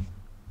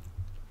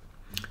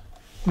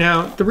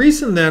 Now, the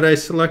reason that I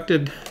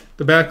selected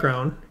the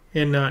background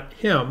and not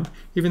him,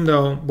 even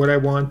though what I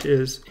want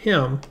is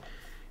him,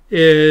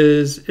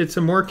 is it's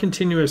a more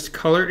continuous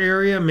color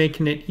area,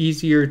 making it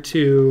easier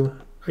to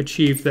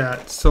achieve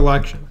that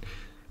selection.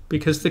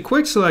 Because the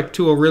Quick Select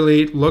tool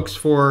really looks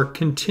for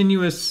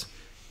continuous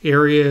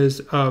areas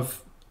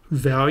of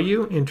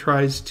value and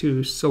tries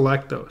to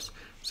select those.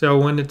 So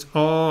when it's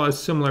all a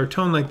similar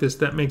tone like this,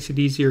 that makes it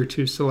easier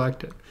to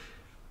select it.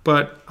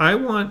 But I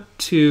want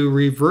to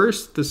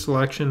reverse the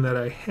selection that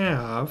I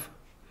have,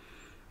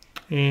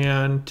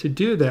 and to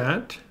do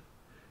that,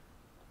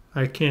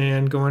 I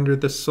can go under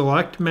the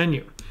Select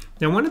menu.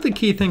 Now, one of the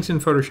key things in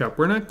Photoshop,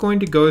 we're not going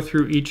to go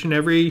through each and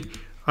every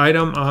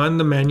item on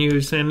the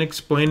menus and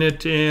explain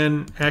it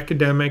in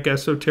academic,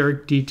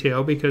 esoteric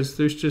detail, because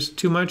there's just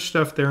too much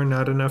stuff there and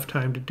not enough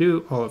time to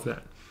do all of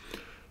that.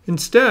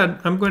 Instead,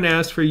 I'm going to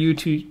ask for you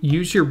to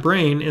use your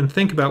brain and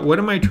think about, what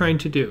am I trying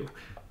to do?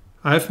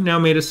 I've now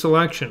made a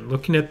selection.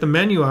 Looking at the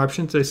menu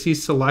options, I see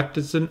Select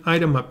as an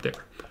item up there.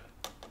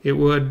 It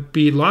would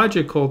be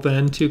logical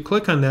then to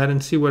click on that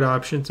and see what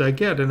options I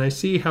get. And I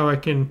see how I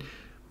can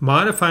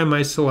modify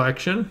my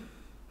selection.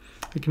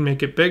 I can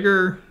make it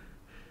bigger.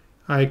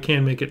 I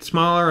can make it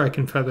smaller. I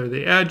can feather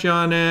the edge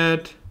on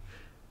it.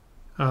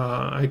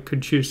 I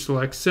could choose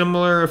Select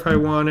Similar if I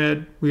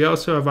wanted. We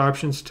also have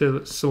options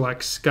to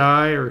select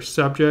Sky or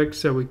Subject,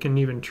 so we can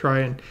even try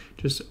and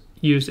just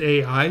use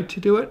AI to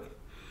do it.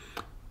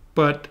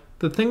 But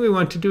the thing we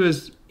want to do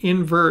is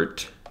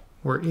invert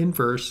or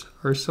inverse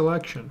our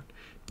selection.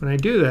 When I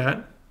do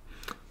that,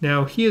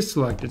 now he is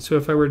selected. So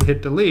if I were to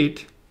hit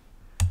delete,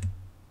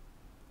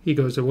 he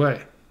goes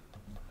away.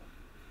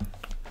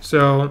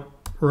 So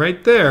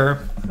right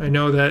there, I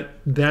know that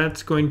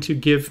that's going to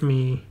give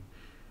me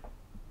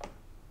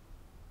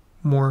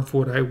more of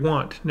what I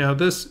want. Now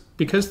this,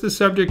 because the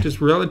subject is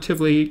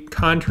relatively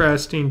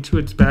contrasting to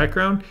its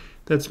background,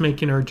 that's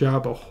making our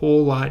job a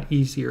whole lot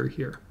easier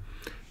here.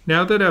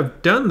 Now that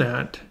I've done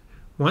that,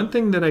 one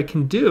thing that I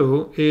can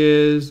do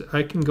is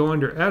I can go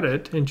under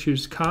Edit and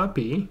choose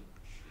Copy,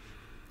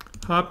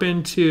 hop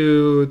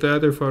into the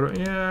other photo.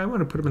 Yeah, I want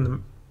to put them in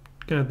the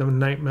kind of the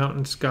night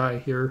mountain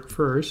sky here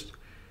first.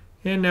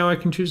 And now I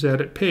can choose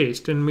Edit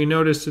Paste. And we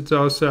notice it's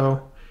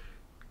also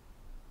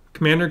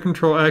Command or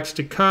Control X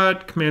to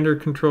cut, Command or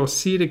Control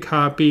C to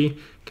copy,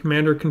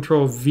 Command or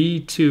Control V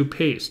to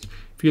paste.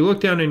 If you look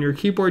down on your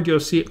keyboard,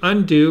 you'll see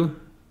Undo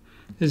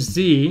is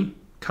Z,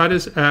 Cut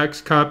is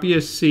X, Copy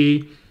is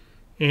C,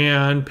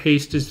 and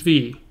Paste is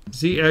V.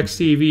 Z, X,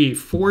 C, V.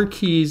 4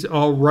 keys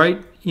all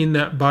right in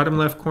that bottom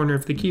left corner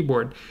of the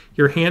keyboard.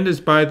 Your hand is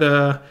by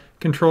the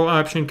Control,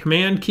 Option,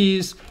 Command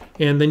keys,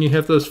 and then you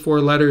have those 4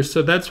 letters.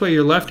 So that's why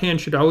your left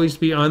hand should always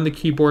be on the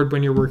keyboard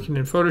when you're working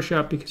in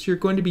Photoshop, because you're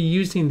going to be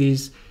using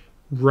these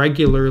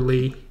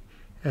regularly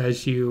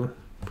as you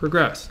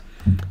progress.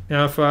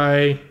 Now if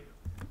I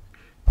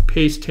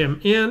paste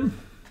him in,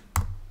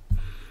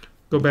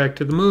 go back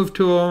to the Move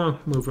tool,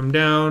 move him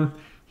down,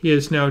 he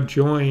has now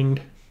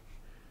joined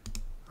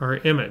our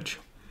image.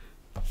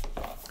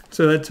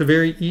 So that's a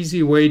very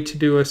easy way to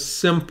do a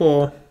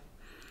simple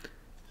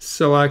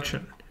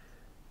selection.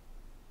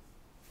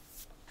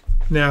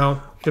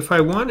 Now, if I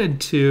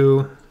wanted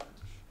to,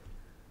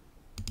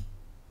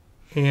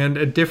 and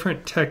a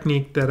different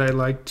technique that I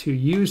like to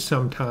use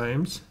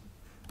sometimes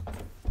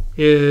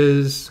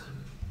is,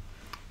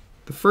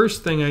 the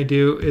first thing I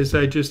do is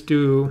I just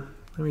do,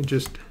 I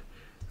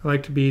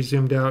like to be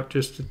zoomed out,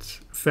 just it's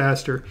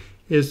faster,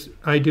 is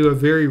I do a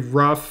very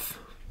rough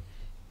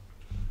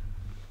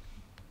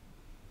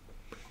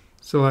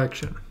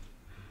selection.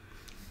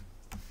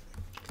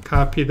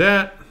 Copy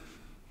that,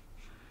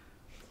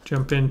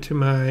 jump into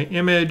my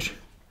image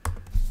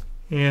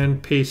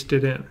and paste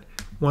it in.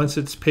 Once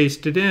it's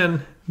pasted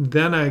in,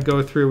 then I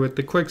go through with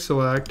the quick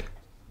select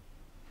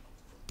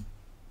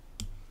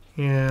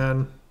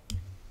and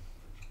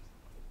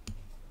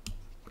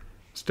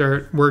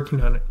start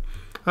working on it.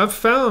 I've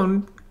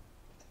found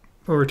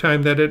over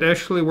time that it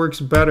actually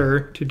works better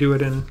to do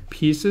it in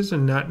pieces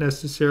and not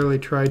necessarily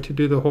try to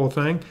do the whole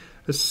thing,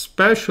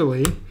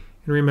 especially,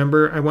 and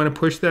remember, I want to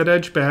push that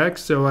edge back,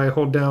 so I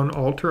hold down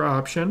Alt or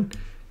Option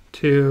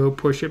to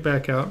push it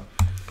back out.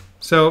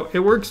 So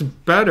it works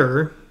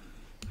better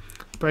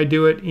if I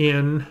do it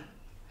in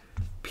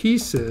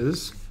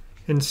pieces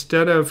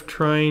instead of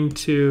trying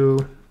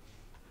to.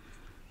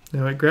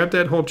 Now I grab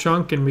that whole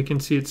chunk and we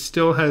can see it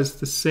still has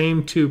the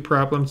same two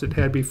problems it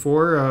had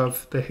before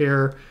of the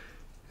hair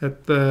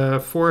at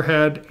the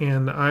forehead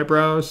and the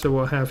eyebrows, so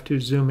we'll have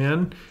to zoom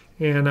in.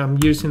 And I'm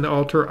using the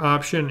Alt or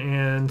Option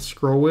and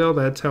scroll wheel.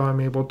 That's how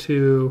I'm able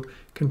to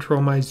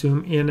control my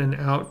zoom in and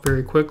out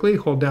very quickly.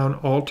 Hold down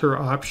Alt or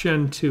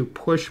Option to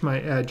push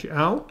my edge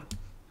out.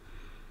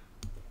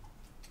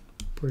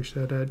 Push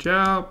that edge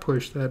out,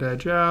 push that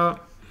edge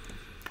out.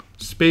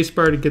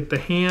 Spacebar to get the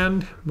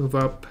hand, move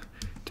up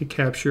to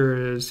capture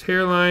his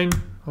hairline.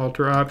 Alt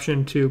or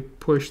Option to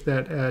push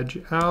that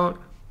edge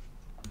out.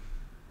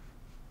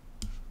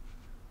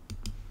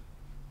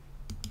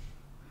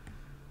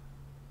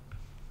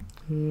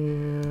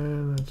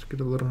 And let's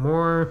get a little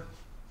more.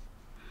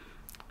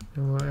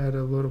 And we'll add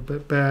a little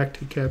bit back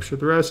to capture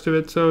the rest of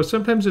it. So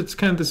sometimes it's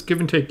kind of this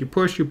give and take. You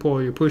push, you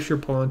pull, you push, you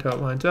pull until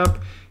it lines up.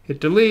 Hit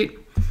delete.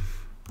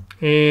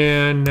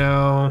 And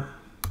now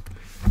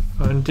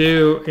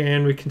undo.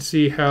 And we can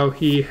see how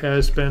he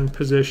has been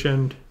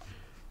positioned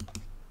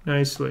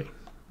nicely.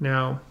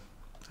 Now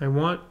I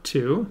want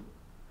to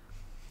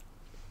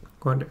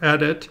go into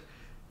Edit,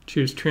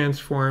 choose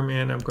Transform,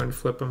 and I'm going to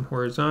flip him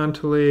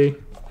horizontally.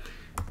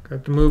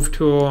 Grab the Move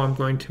tool. I'm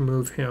going to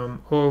move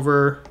him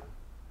over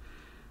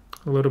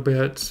a little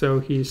bit so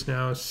he's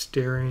now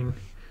staring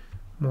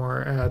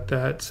more at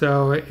that.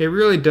 So it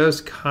really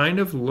does kind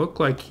of look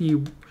like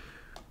he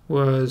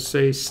was,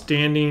 say,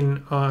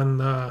 standing on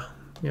the,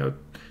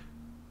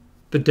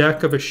 the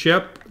deck of a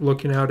ship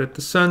looking out at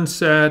the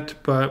sunset,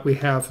 but we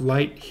have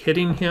light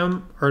hitting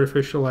him,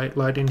 artificial light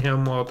lighting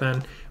him, well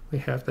then we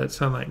have that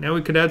sunlight. Now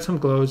we could add some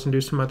glows and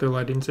do some other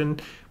lightings,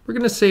 and we're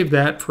going to save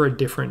that for a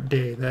different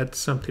day. That's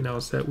something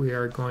else that we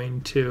are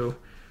going to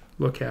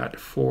look at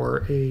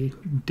for a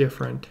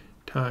different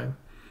time.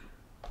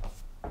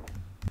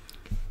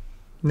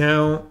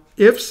 Now,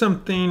 if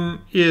something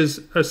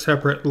is a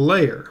separate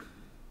layer,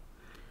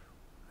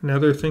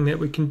 another thing that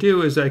we can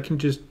do is I can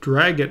just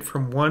drag it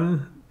from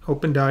one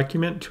open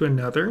document to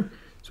another.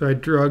 So I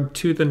drag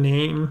to the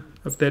name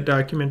of that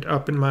document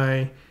up in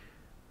my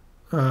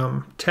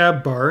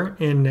tab bar,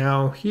 and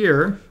now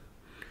here I'm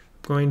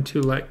going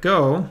to let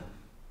go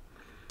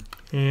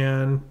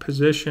and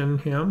position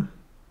him.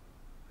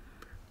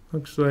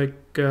 Looks like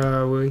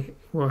we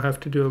will have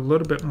to do a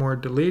little bit more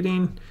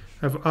deleting.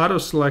 I have auto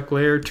select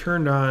layer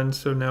turned on,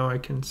 so now I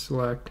can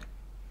select,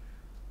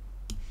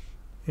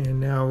 and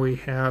now we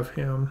have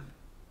him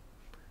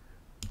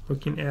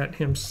looking at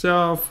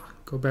himself.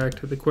 Go back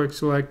to the quick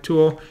select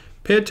tool.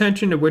 Pay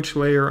attention to which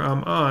layer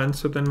I'm on,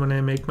 so then when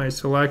I make my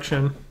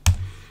selection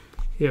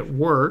it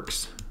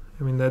works.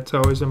 I mean, that's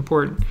always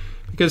important,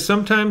 because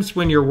sometimes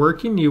when you're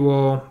working you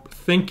will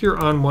think you're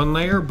on one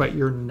layer but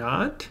you're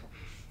not,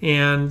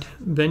 and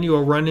then you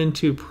will run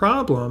into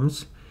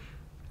problems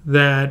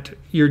that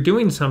you're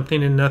doing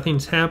something and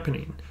nothing's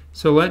happening.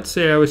 So let's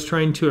say I was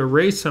trying to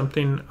erase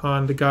something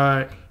on the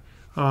guy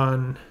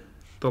on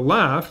the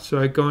left,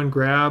 so I go and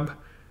grab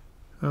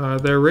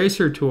the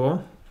eraser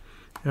tool.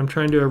 I'm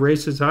trying to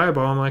erase his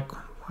eyeball. I'm like,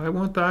 I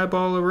want the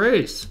eyeball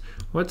erased.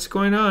 What's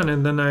going on?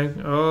 And then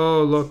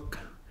oh look,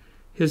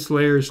 his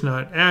layer is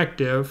not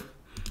active.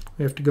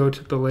 We have to go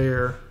to the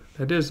layer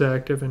that is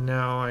active, and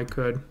now I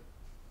could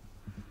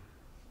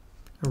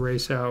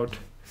erase out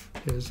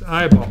his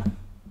eyeball.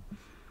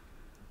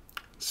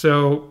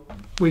 So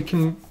we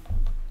can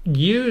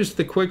use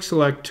the quick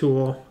select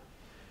tool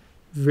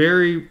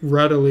very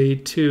readily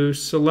to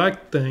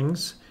select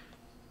things,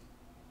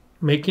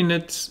 making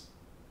its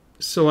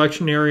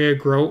selection area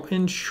grow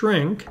and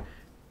shrink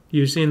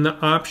using the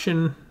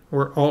Option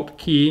or Alt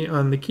key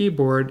on the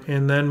keyboard,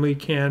 and then we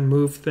can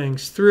move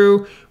things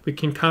through. We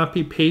can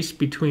copy paste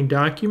between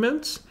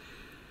documents.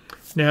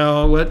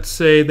 Now let's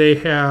say they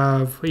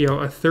have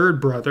a third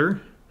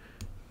brother,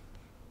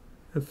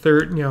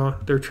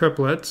 they're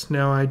triplets.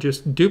 Now I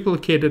just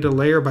duplicated a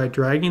layer by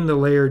dragging the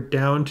layer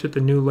down to the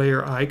new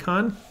layer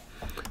icon.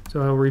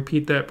 So I'll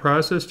repeat that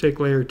process, take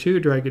layer 2,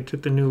 drag it to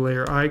the new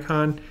layer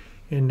icon,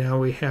 and now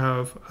we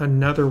have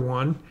another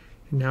one.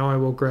 And now I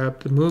will grab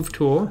the Move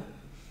tool,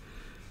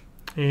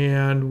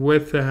 and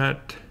with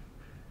that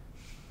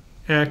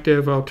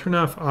active, I'll turn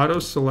off auto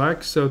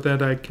select so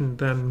that I can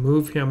then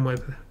move him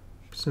with,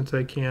 since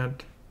I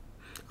can't,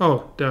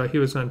 oh, duh, he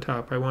was on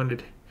top. I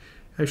want,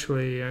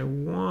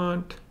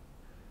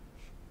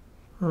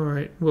 all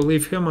right, we'll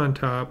leave him on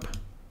top.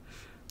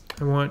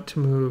 I want to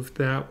move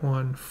that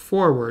one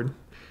forward.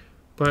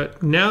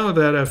 But now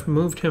that I've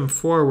moved him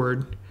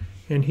forward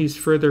and he's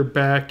further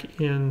back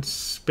in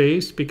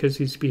space because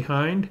he's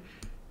behind,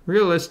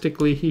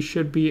 realistically he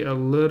should be a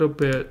little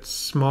bit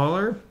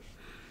smaller.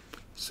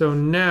 So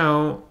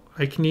now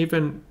I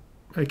can,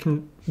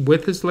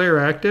 with his layer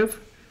active,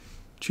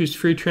 choose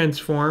free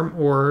transform,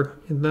 or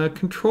in the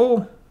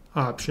control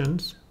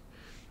options,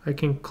 I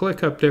can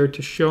click up there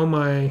to show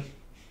my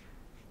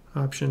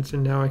options,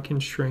 and now I can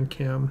shrink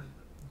him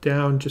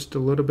down just a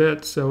little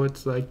bit so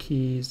it's like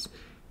he's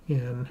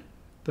in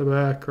the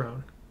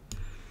background.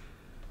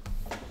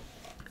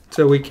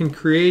 So we can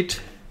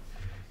create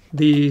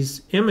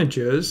these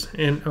images,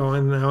 and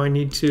now I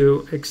need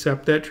to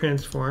accept that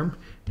transform.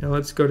 Now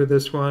let's go to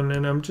this one,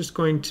 and I'm just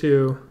going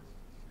to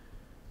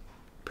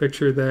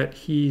picture that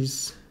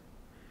he's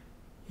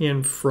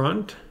in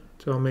front,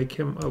 so I'll make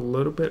him a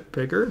little bit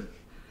bigger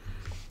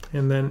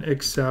and then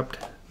accept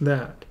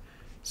that.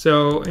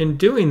 So in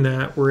doing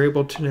that, we're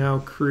able to now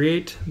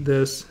create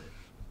this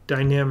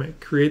dynamic,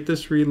 create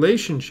this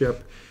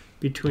relationship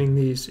between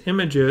these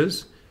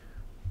images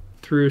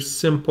through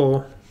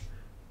simple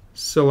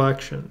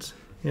selections.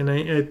 And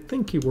I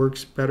think he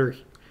works better.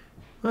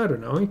 I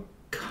don't know, he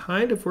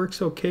kind of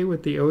works okay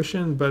with the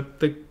ocean,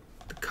 but the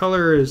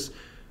color is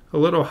a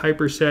little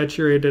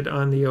hyper-saturated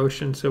on the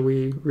ocean, so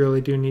we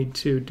really do need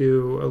to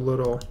do a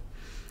little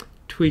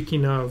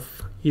tweaking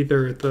of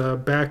either the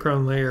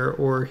background layer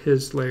or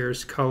his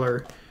layer's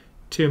color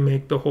to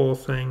make the whole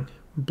thing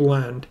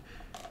blend.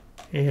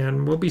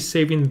 And we'll be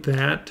saving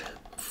that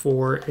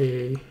for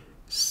a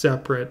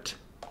separate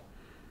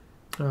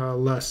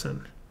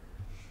lesson.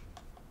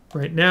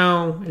 Right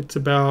now, it's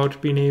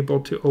about being able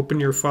to open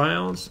your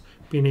files,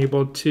 being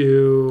able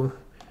to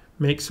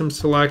make some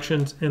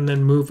selections, and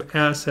then move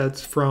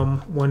assets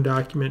from one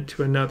document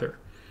to another.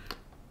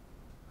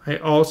 I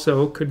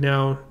also could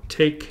now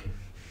take,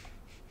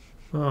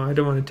 I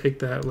don't want to take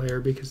that layer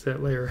because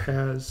that layer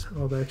has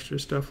all the extra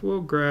stuff.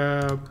 We'll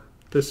grab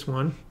this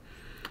one.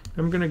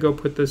 I'm going to go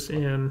put this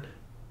in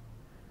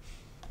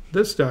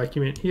this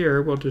document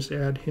here. We'll just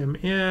add him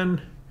in.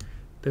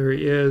 There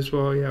he is.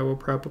 Well, yeah, we'll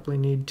probably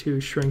need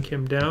to shrink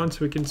him down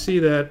so we can see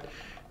that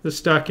the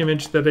stock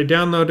image that I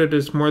downloaded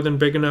is more than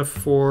big enough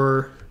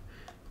for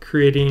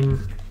creating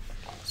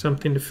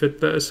something to fit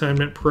the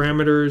assignment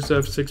parameters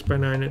of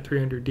 6:9 at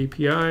 300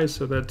 dpi,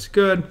 so that's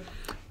good.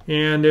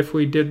 And if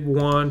we did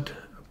want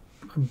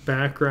a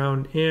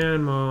background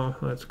in, well,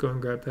 let's go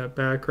and grab that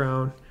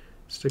background,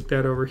 stick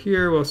that over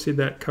here. We'll see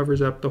that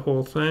covers up the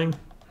whole thing.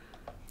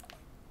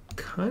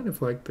 Kind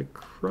of like the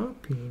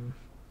cropping.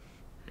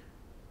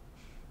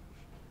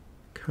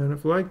 Kind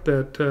of like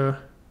that.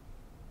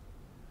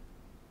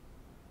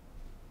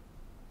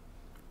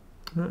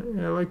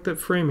 I like that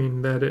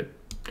framing, that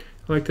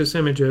I like this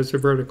image as a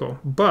vertical,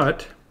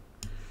 but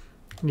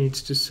it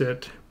needs to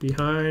sit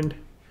behind.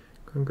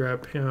 Go and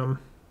grab him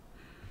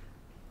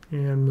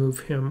and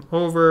move him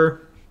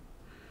over,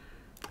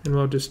 and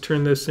we'll just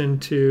turn this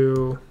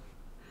into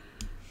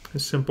a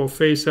simple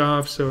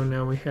face-off. So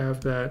now we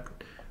have that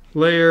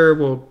layer.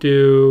 We'll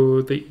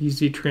do the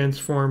easy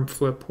transform,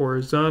 flip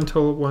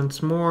horizontal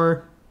once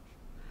more,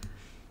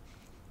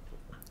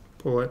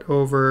 pull it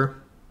over.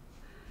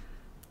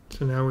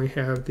 So now we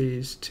have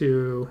these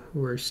two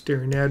who are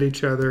staring at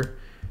each other,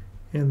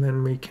 and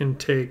then we can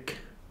take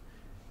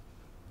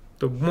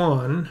the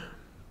one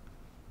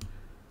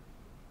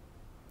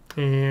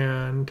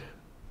and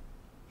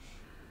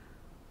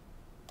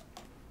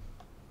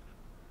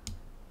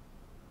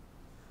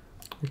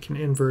we can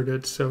invert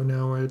it, so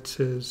now it's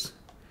his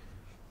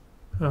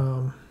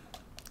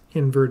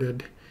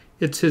inverted,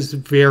 it's his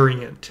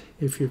variant,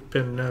 if you've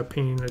been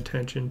paying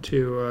attention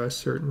to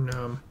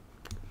certain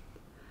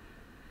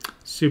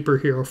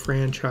superhero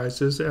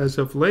franchises as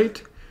of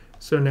late.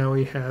 So now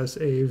he has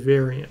a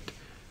variant.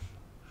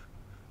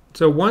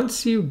 So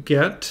once you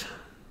get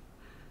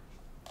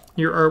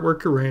your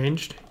artwork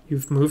arranged,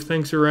 you've moved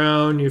things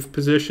around, you've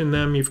positioned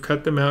them, you've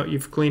cut them out,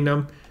 you've cleaned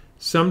them,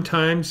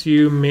 sometimes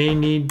you may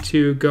need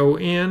to go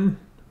in,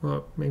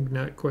 well, maybe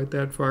not quite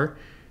that far,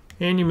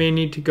 and you may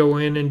need to go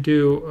in and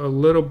do a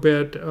little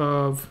bit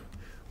of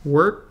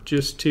work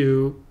just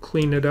to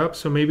clean it up.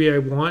 So maybe I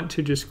want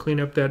to just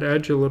clean up that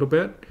edge a little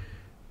bit.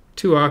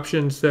 Two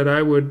options that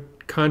I would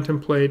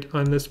contemplate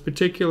on this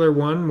particular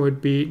one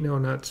would be, no,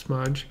 not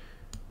smudge.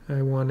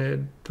 I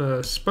wanted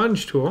the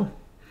sponge tool.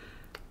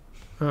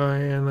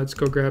 And let's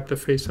go grab the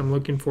face I'm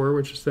looking for,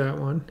 which is that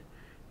one.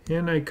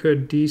 And I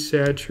could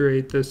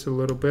desaturate this a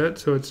little bit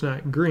so it's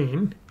not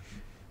green.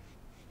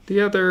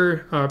 The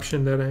other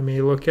option that I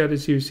may look at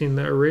is using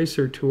the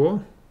eraser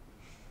tool.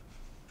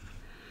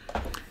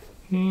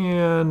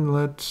 And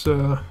let's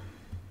go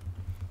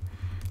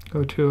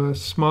to a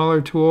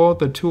smaller tool.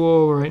 The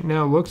tool right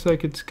now looks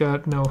like it's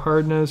got no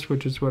hardness,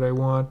 which is what I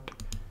want.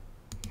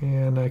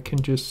 And I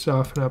can just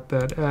soften up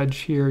that edge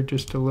here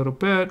just a little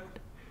bit.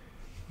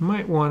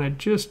 Might want it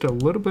just a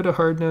little bit of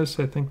hardness.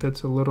 I think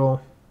that's a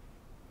little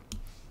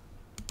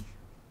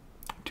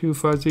too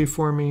fuzzy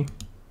for me.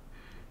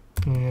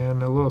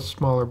 And a little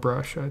smaller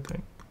brush, I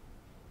think.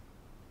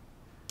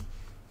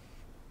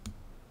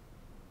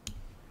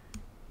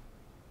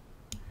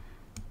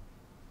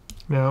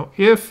 Now,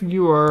 if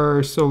you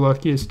are so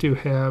lucky as to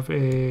have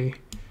a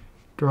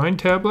drawing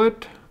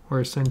tablet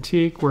or a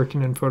Cintiq,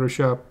 working in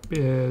Photoshop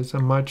is a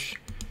much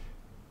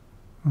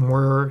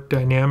more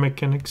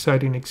dynamic and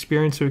exciting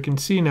experience. So we can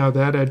see now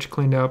that edge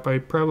cleaned up. I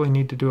probably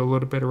need to do a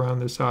little bit around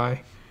this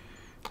eye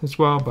as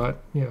well,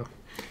 but yeah,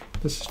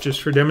 this is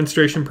just for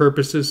demonstration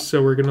purposes,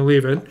 so we're going to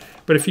leave it.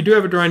 But if you do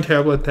have a drawing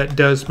tablet, that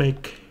does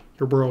make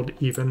your world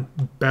even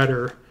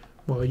better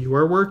while you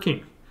are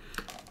working.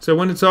 So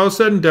when it's all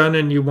said and done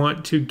and you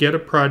want to get a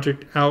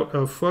project out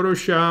of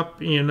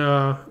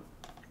Photoshop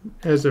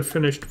as a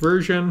finished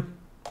version,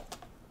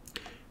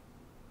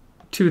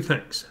 two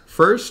things.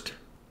 First,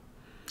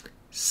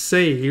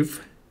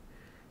 save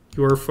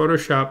your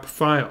Photoshop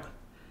file.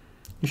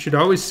 You should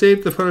always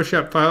save the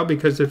Photoshop file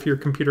because if your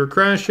computer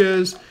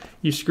crashes,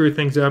 you screw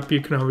things up,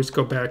 you can always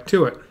go back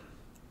to it,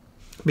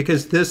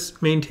 because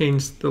this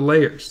maintains the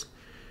layers.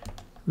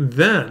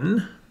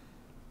 Then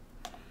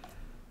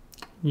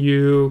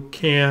you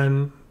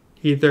can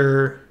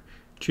either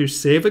choose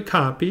save a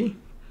copy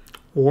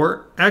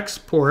or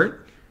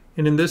export,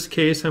 and in this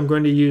case I'm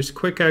going to use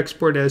quick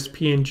export as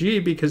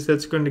PNG because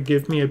that's going to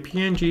give me a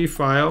PNG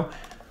file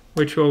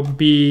which will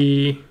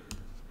be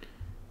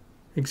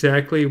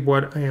exactly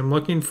what I am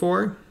looking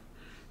for.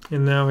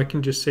 And now I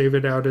can just save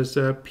it out as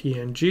a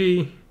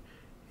PNG,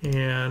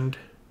 and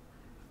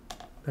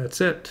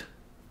that's it.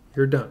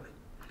 You're done.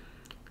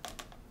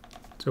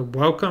 So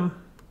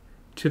welcome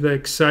to the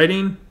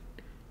exciting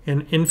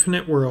and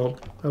infinite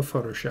world of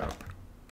Photoshop.